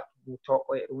right back, we'll talk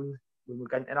later on when we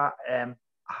get into that.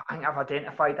 I think I've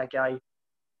identified a guy,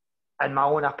 in my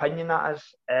own opinion that is,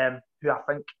 who I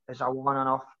think is a one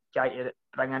enough guy to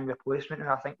bring in replacement, who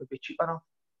I think would be cheap enough.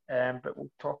 But we'll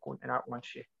talk on to that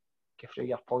once you get through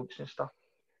your points and stuff.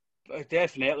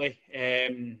 Definitely.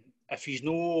 If he's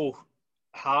no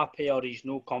happy or he's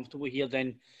no comfortable here,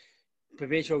 then we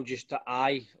may as well just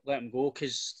let him go,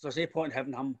 because there's no point in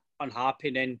having him unhappy,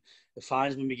 and then the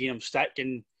fans will be giving him stick,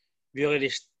 and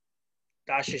really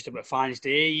that's just about fans'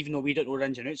 day, even though we don't know the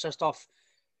ins and outs of stuff.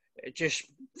 It just,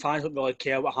 fans don't really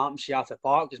care what happens to you after the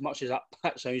park, as much as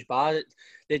that sounds bad.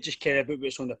 They just care about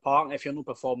what's on the park, and if you're not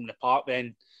performing in the park,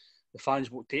 then the fans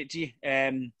won't take to you.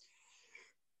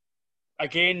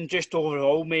 Again, just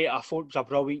overall, mate, I thought it was a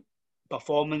brilliant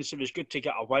performance. It was good to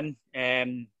get a win.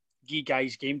 Give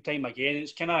guys game time again.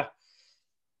 It's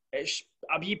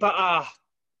a wee bit of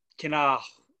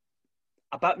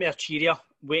a bit more cheerier,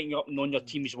 waking up and knowing your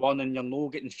team's won and you're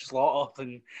not getting slaughtered,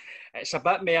 and it's a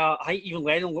bit more... I think even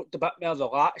Lennon looked a bit more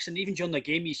relaxed, and even during the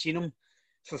game you seen him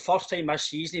for the first time this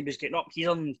season, he was getting up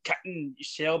here and kicking,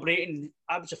 celebrating.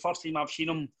 That was the first time I've seen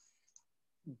him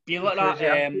be like that.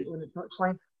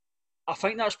 I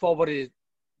think that's probably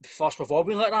the first we've all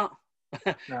been like that.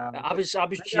 I was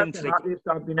cheering for the...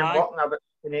 I've been in working about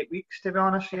 8 weeks, to be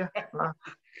honest with you.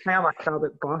 I'm a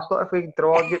crowded bastard if we can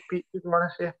draw and get beat, to be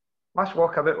honest with you. Must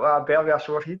walk about with a barely a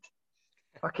sore head.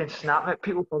 Fucking snapping at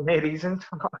people for no reason.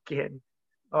 Fucking...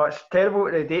 Oh, it's terrible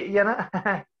to the day,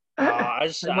 innit? My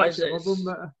missus goes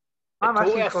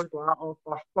like, oh,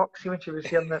 for fuck's sake, when she was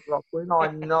hearing that we're playing. Oh,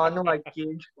 no, not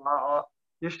again. Oh,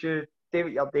 just you do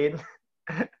what you're doing.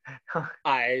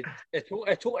 If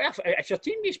your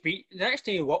team gets beat, the next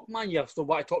time you walk, man, you still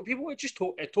want to talk to people.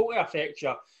 It totally affects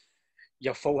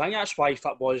your full thing. That's why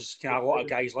football is kind of a lot of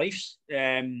guys' lives.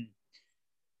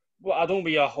 Well, I don't know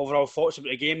your overall thoughts about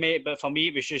the game, mate, but for me,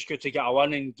 it was just good to get a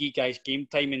win and give guys game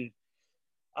time and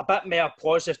a bit more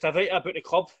positivity about the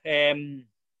club.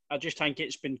 I just think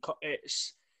it's been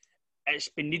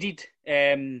needed.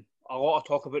 A lot of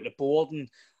talk about the board, and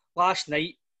last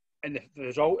night and the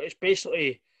result,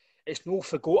 it's no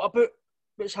forgot about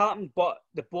what's happened, but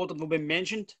the board have not been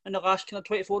mentioned in the last kind of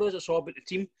 24 hours. It's all about the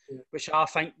team, which I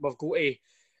think we've got to,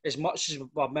 as much as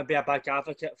we're maybe a big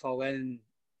advocate for letting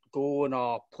go and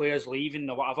our players leaving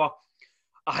or whatever,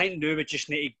 I think now we just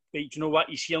need to, you know what,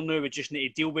 he's here now, we just need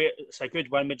to deal with it. It's a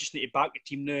good win, we just need to back the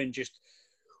team now and just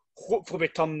hopefully we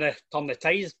turn the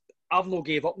tides. I've not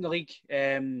gave up in the league.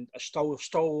 It's still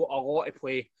a lot to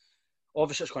play.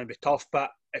 Obviously, it's going to be tough,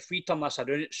 but if we turn this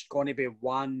around, it's going to be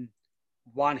one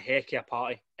heck of a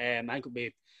party. I think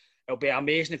it'll be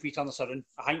amazing if we turn this around.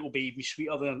 I think it'll be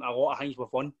sweeter than a lot of things we've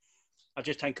won. I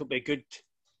just think it'll be good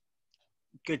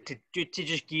to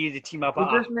just give the team a bit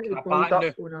of back now.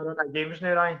 When I run our games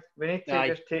now, Ryan. We need to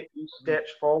just take these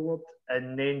steps forward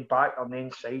and then back or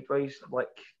then sideways. Like,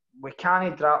 we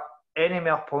can't drop any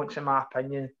more points, in my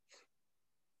opinion.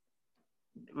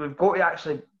 We've got to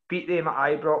actually beat them at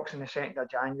Ibrox in the 2nd of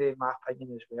January, in my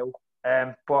opinion, as well.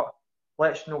 But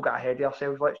let's not get ahead of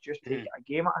ourselves. Let's just take a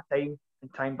game at a time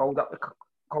and try and build up the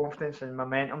confidence and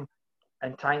momentum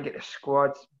and try and get the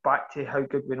squad back to how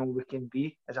good we know we can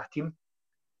be as a team.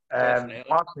 Last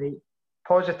night,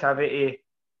 positivity,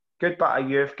 good bit of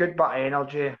youth, good bit of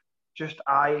energy.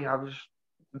 I was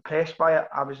impressed by it.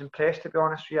 I was impressed, to be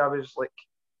honest with you. I was like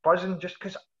buzzing just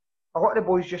because a lot of the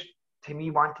boys just, to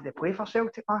me, wanted to play for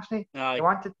Celtic last night. They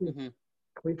wanted to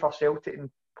play for Celtic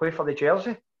and play for the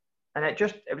jersey. And it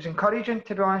was encouraging,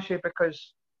 to be honest with you,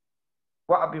 because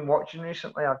what I've been watching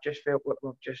recently, I've just felt like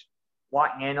we're just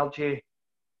lacking energy,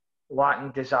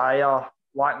 lacking desire,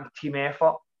 lacking team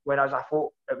effort, whereas I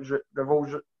thought it was the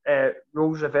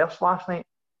roles reversed last night.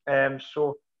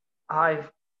 So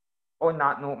on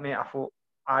that note, mate, I thought,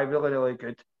 really, really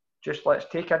good. Just let's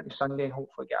take it into Sunday and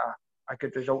hopefully get a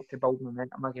good result to build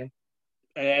momentum again.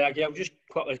 I'll just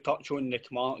quickly touch on the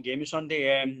Kilmarnock game on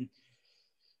Sunday.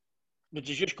 Would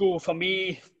you just go, for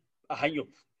me, I think you'll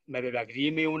maybe agree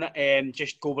with me on it,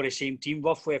 just go with the same team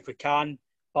roughly if we can,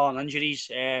 barring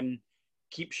injuries,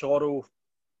 keep Sorrow,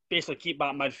 basically keep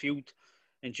that midfield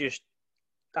and just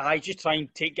try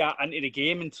and take that into the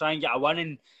game and try and get a win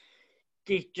and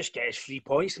just get his 3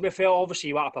 points. To be fair,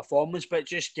 obviously what a performance, but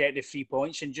just get the 3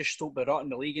 points and just stop the rot in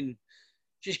the league and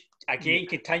just, again,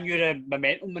 continue the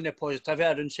momentum and the positivity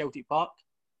around Celtic Park.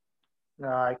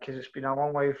 Because it's been a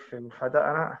long while we've had it,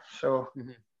 innit? So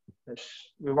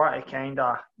we want to kind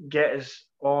of get us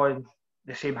on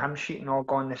the same hymn sheet and all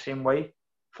going the same way.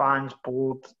 Fans,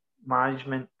 board,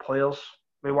 management, players.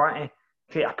 We want to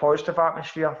create a positive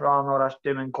atmosphere rather than all this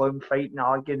doom and gloom, fighting,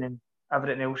 arguing and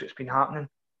everything else that's been happening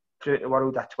throughout the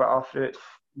world of Twitter, through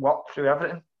work, through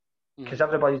everything. Because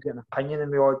everybody's got an opinion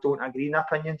and we all don't agree in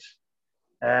opinions.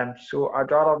 So I'd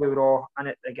rather we were all in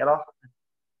it together,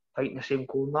 fighting the same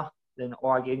corner, than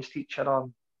all against each other.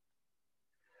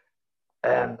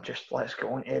 Just let's get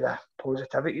on to the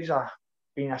positivities of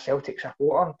being a Celtic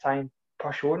supporter and try and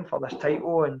push on for this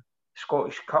title and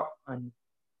Scottish Cup and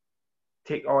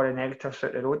take all the negatives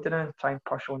out the road and try and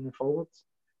push on forwards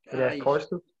to the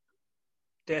positives.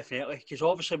 Definitely, because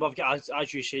obviously we've got,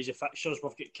 as you say, the fixtures,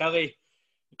 we've got Kerry,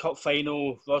 the Cup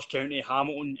final, Ross County,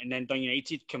 Hamilton, and then Dundee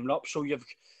United coming up. So you've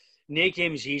no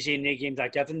games easy, no games are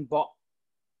given, but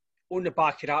on the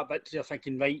back of that bit, you're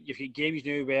thinking, right, you've got games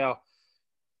now where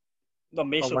they're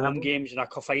mostly home games and a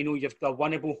cup final, they're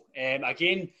winnable.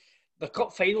 Again, the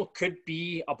cup final could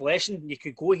be a blessing. You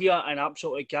could go here and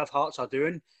absolutely give Hearts a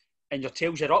doing, and your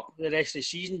tails are up the rest of the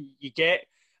season.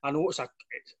 I know it's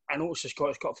the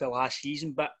Scottish Cup for the last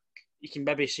season, but you can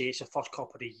maybe say it's the first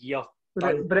cup of the year.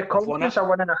 But the confidence of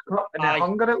winning a cup and the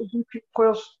hunger it will give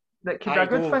players, that could be a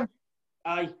good thing.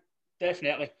 Aye,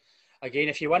 definitely. Again,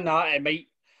 if you win that, it might.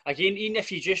 Again, even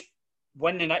if you just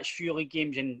win the next few league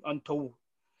games and until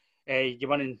you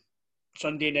win on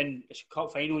Sunday and then it's a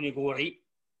cup final and you go, right,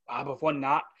 we've won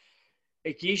that.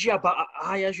 It gives you a bit,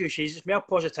 as you say, it's more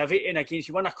positivity. And again, if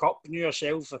you win a cup, you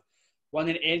yourself,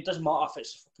 winning it, it doesn't matter if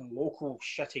it's a fucking local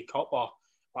shitty cup or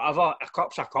whatever, a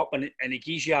cup's a cup and it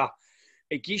gives you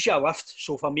a lift.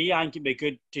 So for me, I think it'd be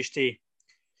good just to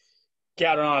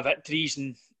get another victories,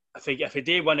 and if they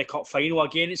do win the cup final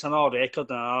again, it's another record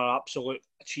and another absolute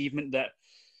achievement that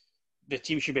the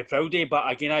team should be proud of. But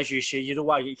again, as you say, you don't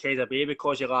want to get carried away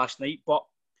because of last night, but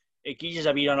it gives us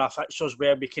a wee run of fixtures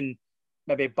where we can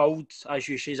maybe build, as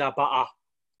you say, a bit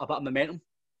of momentum.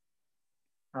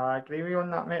 I agree with you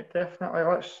on that, mate. Definitely.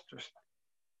 Let's just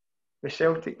with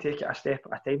Celtic take it a step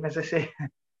at a time, as I say.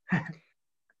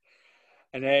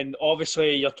 And then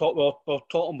obviously we're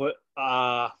talking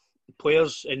about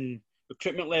players, and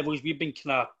recruitment levels. We've been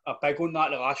kind of big on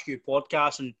that the last few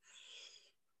podcasts, and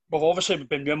we've obviously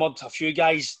been rumoured a few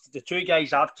guys. The two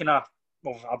guys I've kind of,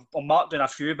 I've marked in a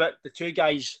few, but the two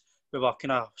guys we were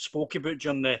kind of spoke about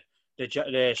during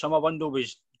the summer window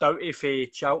was Doughty for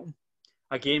Charlton.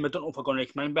 Again, we don't know if we're going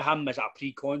to remember him as a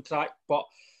pre-contract, but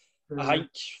I think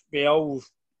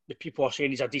the people are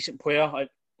saying he's a decent player at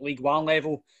League One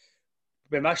level.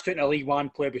 We missed out in a League One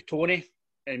player with Tony,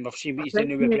 and we've seen what he's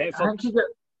doing with Brentford. I think he got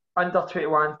under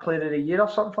 21 Player of the Year or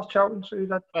something for Charlton, so he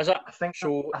did. Is it? I think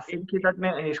he did,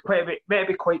 mate, and he's quite a bit,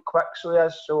 maybe quite quick, so he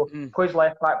is. So plays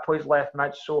left back, plays left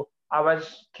mid. So I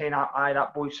was kind of,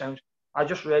 that boy sounds. I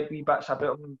just read wee bits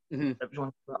about him. It was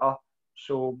on Twitter,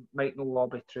 so might not all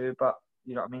be true, but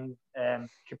you know what I mean.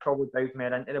 Could probably dive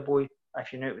more into the boy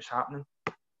if you knew it was happening.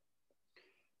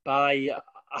 I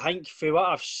think for what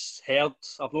I've heard,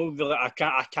 I've not really,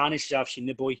 I can't say I've seen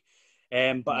the boy.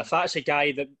 But if that's a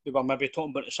guy that we were maybe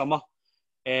talking about in the summer,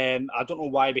 I don't know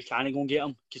why we can't go and get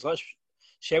him. Because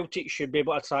Celtic should be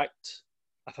able to attract,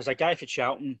 if it's a guy for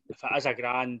Charlton, if it is a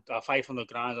grand, a 500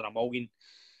 grand or a million,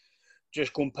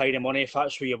 just go and pay the money if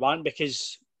that's what you want.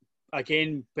 Because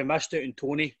again, we missed out on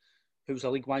Tony, who was a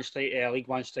League One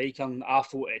striker, and I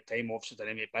thought at the time, obviously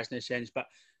didn't make business sense, but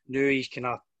now he's kind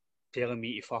of telling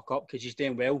me to fuck up because he's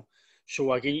doing well.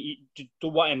 So again, you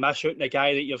don't want to miss out on the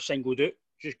guy that you've singled out.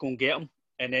 Just go and get him.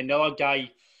 And then the other guy,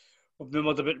 we've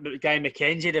remembered about the guy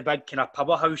McKenzie, the big kind of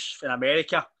powerhouse in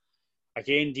America.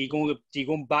 Again, do you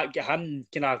go and back get him,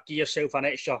 kind of give yourself an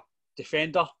extra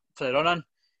defender for the running?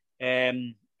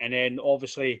 And then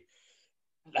obviously,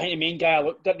 I think the main guy I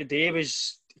looked at today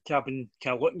was I've been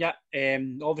kind of looking at.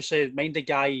 Obviously, mind the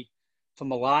guy from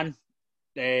Milan.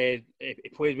 He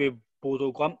played with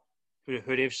Bodo Glimt,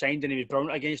 who they've signed, and he was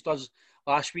brilliant against us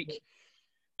last week.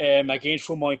 Again,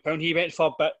 £4 million he went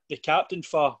for, but the captain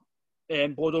for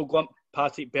Bodo Glimt,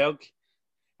 Patrick Berg,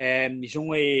 he's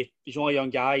only a young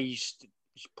guy. He's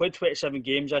played 27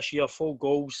 games this year, 4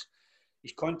 goals.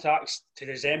 His contract's to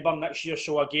December next year,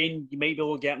 so again, you might be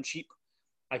able to get him cheap.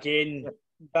 Again,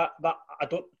 that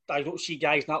I don't see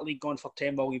guys in that league going for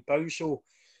 £10 million, so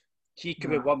he could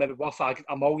be maybe worth £1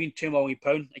 million, £2 million.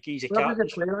 Again, he's a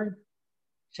captain.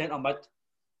 Centre mid.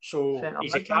 So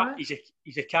he's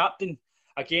a captain.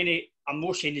 Again, I'm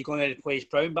not saying he's going to replace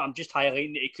Brown, but I'm just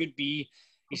highlighting that he could be.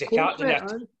 He's a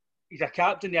captain. He's a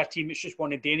captain of a team that's just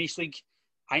won the Danish league.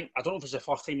 I don't know if it's the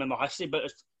first time in my history, but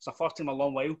it's the first time in a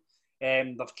long while.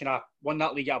 They've kind of won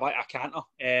that league at a canter.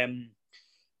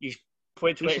 He's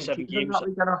played 27 games.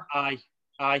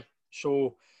 Aye.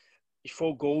 So he's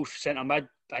 4 goals, centre mid.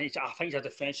 I think he's a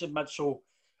defensive mid. So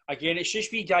again, it's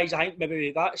just wee guys. I think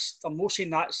maybe I'm not saying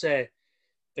that's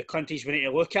the countries we need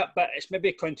to look at, but it's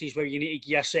maybe countries where you need to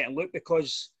give a second look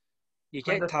because you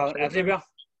get talent everywhere.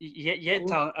 You get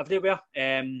talent everywhere.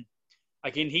 Again,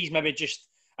 he's maybe just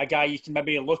a guy you can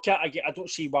maybe look at. I don't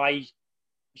see why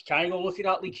you can't go look at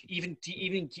that league. Even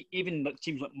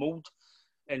teams like Mould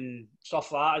and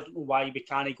stuff like that. I don't know why we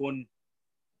can't go and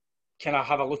kind of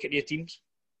have a look at their teams.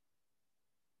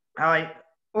 Aye.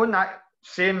 On that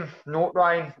same note,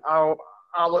 Ryan,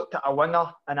 I looked at a winger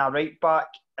and a right back.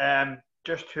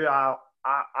 Just who I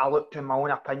looked in my own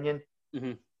opinion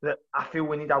that I feel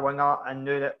we need a winger, and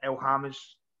now that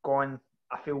Elham's gone,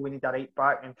 I feel we need a right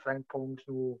back, and Frimpong's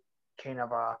no kind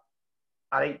of a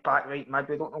right back, right mid.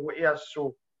 We don't know what he is.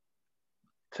 So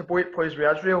the boy that plays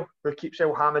with Israel, who keeps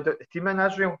Elham out the team in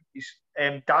Israel, he's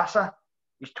Dasa.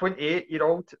 He's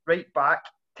 28-year-old, right back,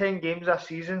 10 games this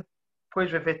season,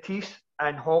 plays with Vitesse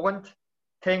in Holland,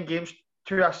 10 games,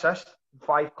 2 assists,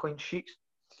 5 clean sheets.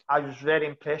 I was very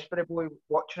impressed with the boy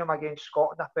watching him against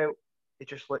Scotland. I felt he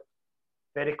just looked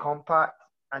very compact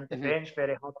and defence,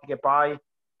 very hard to get by,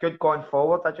 good going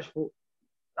forward. I just thought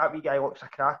that wee guy looks a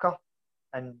cracker,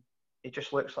 and he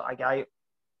just looks like a guy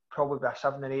probably a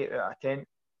 7 or 8 out of 10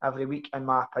 every week, in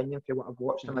my opinion, for what I've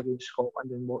watched him against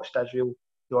Scotland and watched Israel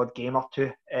the odd game or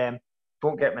two.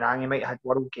 Don't get me wrong, he might have had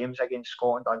world games against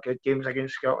Scotland or good games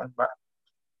against Scotland, but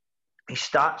his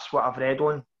stats, what I've read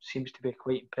on, seems to be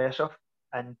quite impressive.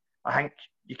 And I think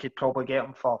you could probably get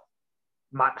him for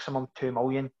maximum 2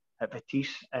 million at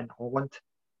Vitesse in Holland.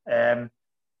 There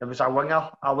was a winger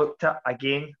I looked at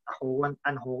again in Holland,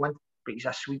 but he's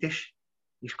a Swedish.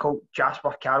 He's called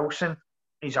Jasper Karlsson.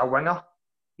 He's a winger.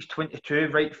 He's 22,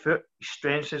 right foot. His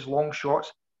strengths is long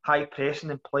shots, high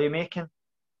pressing and playmaking.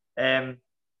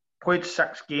 Played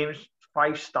 6 games,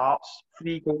 5 starts,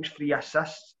 3 goals, 3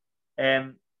 assists.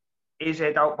 AZ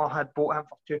Alkmaar had bought him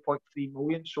for 2.3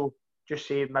 million, so just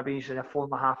say maybe he's in a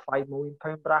 £4.5, £5 million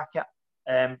bracket.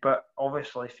 But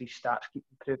obviously, if his stats keep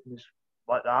improving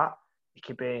like that, he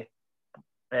could be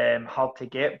hard to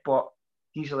get. But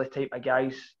these are the type of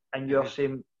guys, and you're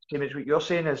saying, same as what you're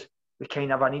saying, is we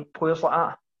kind of need players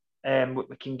like that. What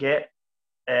we can get,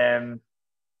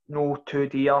 no too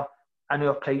dear, in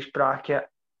our price bracket.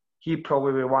 He'd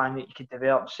probably be one that you could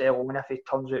develop and sell on if he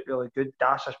turns out really good.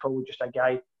 Das is probably just a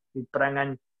guy you'd bring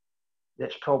in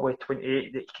that's probably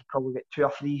 28 that you could probably get 2 or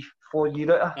 3, 4 years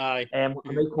out of. A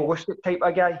Michael Lustig type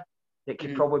of guy that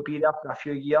could probably be there for a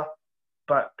few years,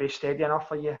 but be steady enough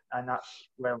for you. And that's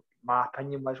where my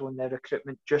opinion was on the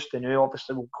recruitment just to now.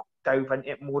 Obviously, we'll dive into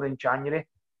it more in January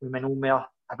when we know more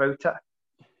about it.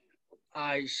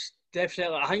 It's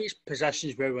definitely, I think it's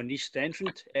positions where we need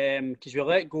strengthened, because we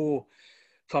let go.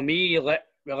 For me, we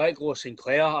let go of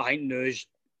Sinclair. I think now's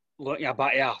looking a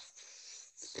bit of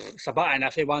it's a bit of an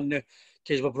iffy one now,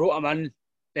 because we brought him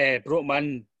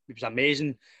in. He was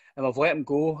amazing, and we've let him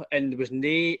go. And there was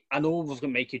no. I know we've got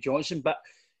Mikey Johnson, but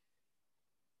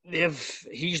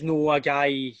he's no a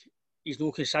guy. He's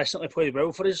no consistently played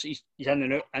well for us. He's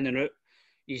in and out.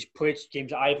 He's played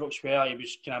games at Ibrox where he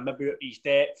was kind of maybe out of his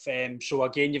depth. So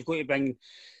again, you've got to bring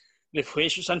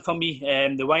replacements in for me.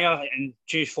 The winger and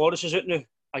James Forrest is out now.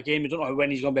 Again, we don't know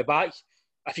when he's going to be back.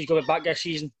 If he's going to be back this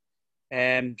season.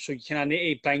 So you kind of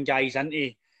need to bring guys in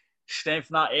to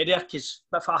strengthen that area.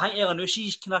 But I think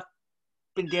Elyounoussi's kind of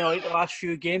been doing all right the last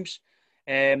few games.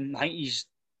 I think he's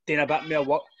doing a bit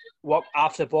more work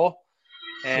after the ball.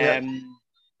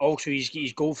 Also, he's got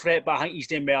his goal threat, but I think he's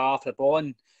doing more after the ball.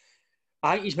 And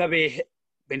I think he's maybe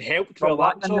been helped with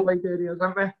lacking in the wide areas,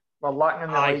 aren't we? We're lacking in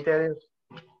the wide areas.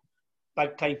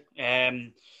 Big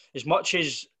time. As much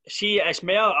as, it's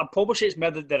more, I'd probably say it's more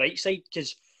the right side,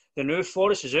 because the new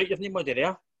Forrest is out, you've nobody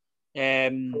there.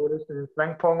 Forrest and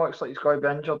Frimpong looks like he's going to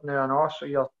be injured now and all, so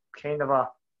you're kind of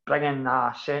bringing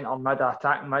a centre mid,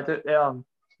 attacking mid out there, and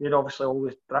you're obviously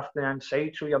always drifting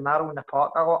inside, so you're narrowing the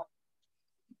park a lot.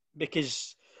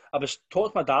 Because I was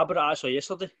talking to my dad about it actually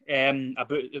yesterday,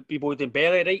 about the boy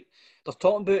Dembele, right? They're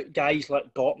talking about guys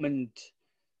like Dortmund,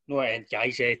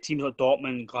 teams like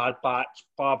Dortmund, Gladbach,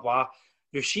 blah, blah.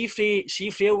 You see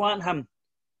if they want him,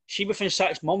 see within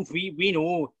 6 months, we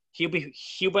know he'll be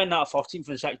in that 13th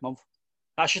in 6 months.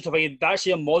 That's just the way, that's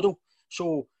their model.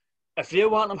 So if they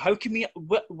want him, how can we,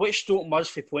 which stopping us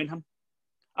for playing him?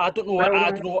 I don't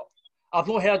know. I've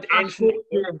not heard anything.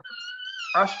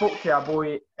 I spoke to a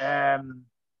boy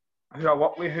who I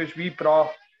work with, whose wee bra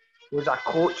was a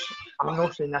coach. I'm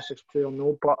not saying this is true or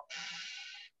no, but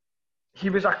he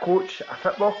was a coach, a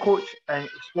football coach, and he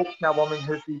spoke to a woman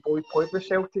whose wee boy played with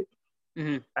Celtic.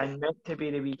 And meant to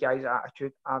be the wee guy's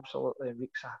attitude absolutely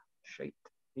reeks of shite.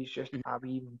 He's just a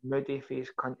wee moody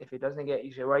faced cunt. If he doesn't get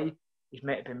his way, he's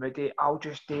meant to be moody. I'll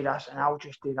just do this and I'll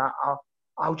just do that.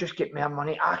 I'll just get more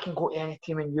money. I can go to any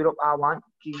team in Europe I want.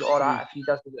 He's all right if he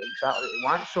doesn't get exactly what he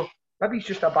wants. So maybe he's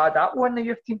just a bad apple in the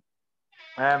youth team.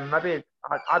 Maybe,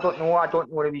 I don't know. I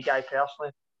don't know the wee guy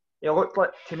personally. He looked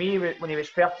like, to me, when he was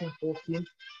 13, 14,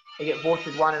 he got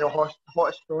voted one of the hottest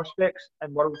prospects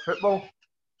in world football.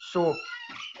 So,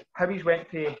 how he's went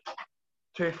to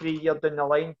 2-3 years down the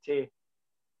line to,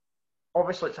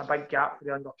 obviously it's a big gap for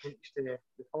the under-20s to the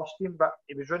first team, but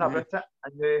he was running about it,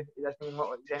 and now he doesn't even look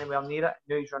like he's anywhere near it.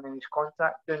 Now he's running his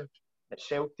contract down at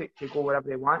Celtic to go wherever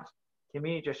he wants. To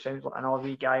me, it just sounds like another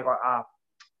wee guy like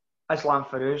Islam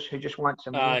Farouz, who just wants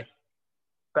some money.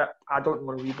 But I don't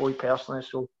know the wee boy personally,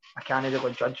 so I can't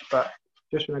really judge. But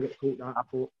just when I get told that, I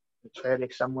thought it's very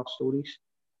similar stories.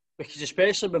 Because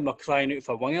especially when we're crying out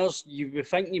for wingers, you would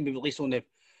think you'd be released on the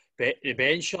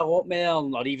bench a lot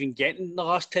more, or even getting the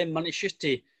last 10 minutes just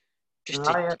to tease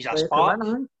a spark.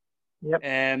 Yep.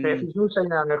 But if he's not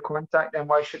signing under contract, then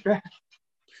why should we?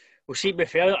 Well, see, to be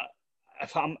fair,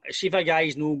 if a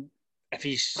guy's if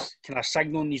he's kind of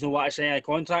signalling he's not what to sign a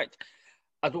contract,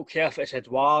 I don't care if it's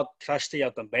Edouard, Christie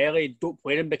or Dembele, don't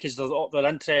play them because their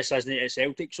interest isn't at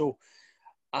Celtic. So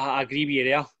I agree with you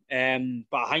there.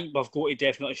 But I think we've got to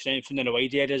definitely strengthen in the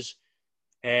wide areas.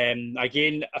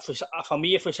 Again, if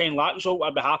we sign Laxalt,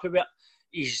 I'd be happy with it.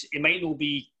 He might not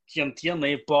be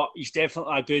Tierney, but he's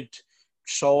definitely a good,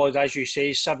 solid, as you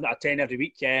say, 7 out of 10 every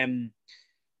week.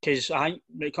 Because I think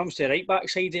when it comes to the right back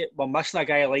side, we're missing a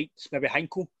guy like maybe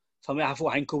Hinkle. For me, I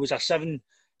thought Hinkle was a 7.5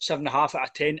 out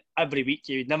of 10 every week.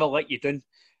 He would never let you down.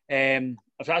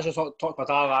 If I actually talked to my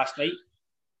dad last night,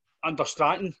 under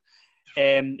Stratton,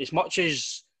 as much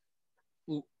as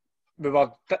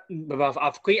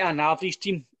I've quite an average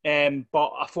team,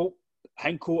 but I thought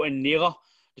Hinkle and Naylor,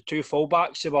 the two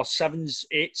fullbacks, they were 7s,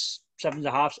 8s,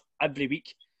 7.5s every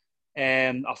week.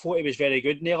 I thought he was very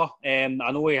good, Naylor. I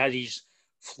know he had his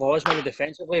flaws maybe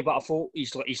defensively, but I thought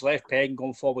his left peg and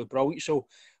going forward brilliant. So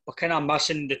we're kind of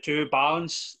missing the two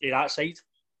balance in that side.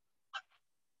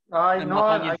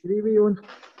 I agree with you.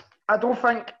 I don't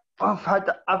think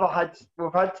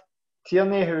we've had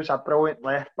Tierney, who's a brilliant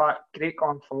left back, great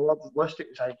going forward.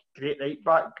 Lustig's a great right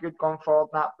back, good going forward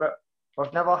and that, but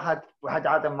we had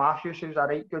Adam Matthews, who's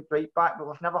a good right back, but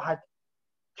we've never had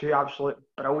two absolute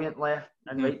brilliant left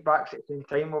and right backs at the same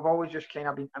time. We've always just kind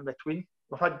of been in between.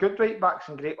 We've had good right backs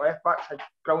and great left backs, had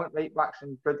brilliant right backs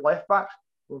and good left backs.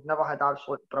 We've never had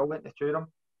absolute brilliant, the two of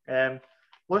them.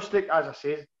 Lustig, as I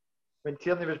said, when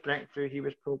Tierney was breaking through, he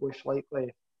was probably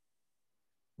slightly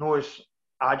not as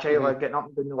agile at getting up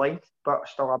and down the line, but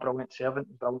still a brilliant servant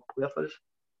and brilliant player for us.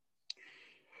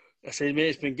 I said, mate,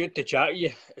 it's been good to chat to you.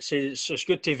 I said, it's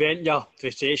good to vent your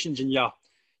frustrations and your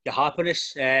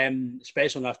happiness,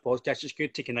 especially on this podcast. It's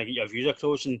good to kind of get your views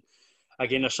across. And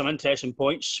again, there's some interesting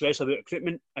points, especially about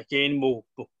recruitment. Again, we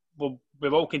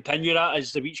will continue that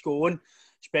as the weeks go on,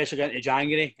 especially going into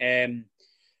January.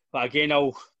 But again,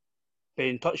 I'll be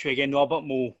in touch with you again, Robert, and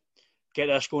we'll get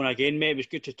this going again, mate. It was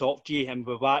good to talk to you, and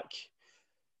we'll be back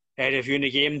reviewing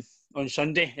the game on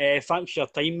Sunday. Thanks for your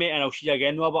time, mate, and I'll see you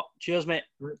again, Robert. Cheers, mate.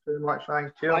 Thanks very much,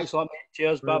 thanks. Cheers. Thanks a lot, mate.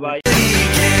 Cheers. Bye-bye.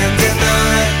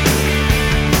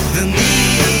 The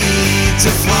need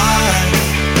to fly.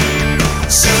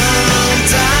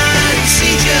 Sometimes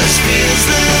she just feels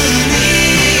the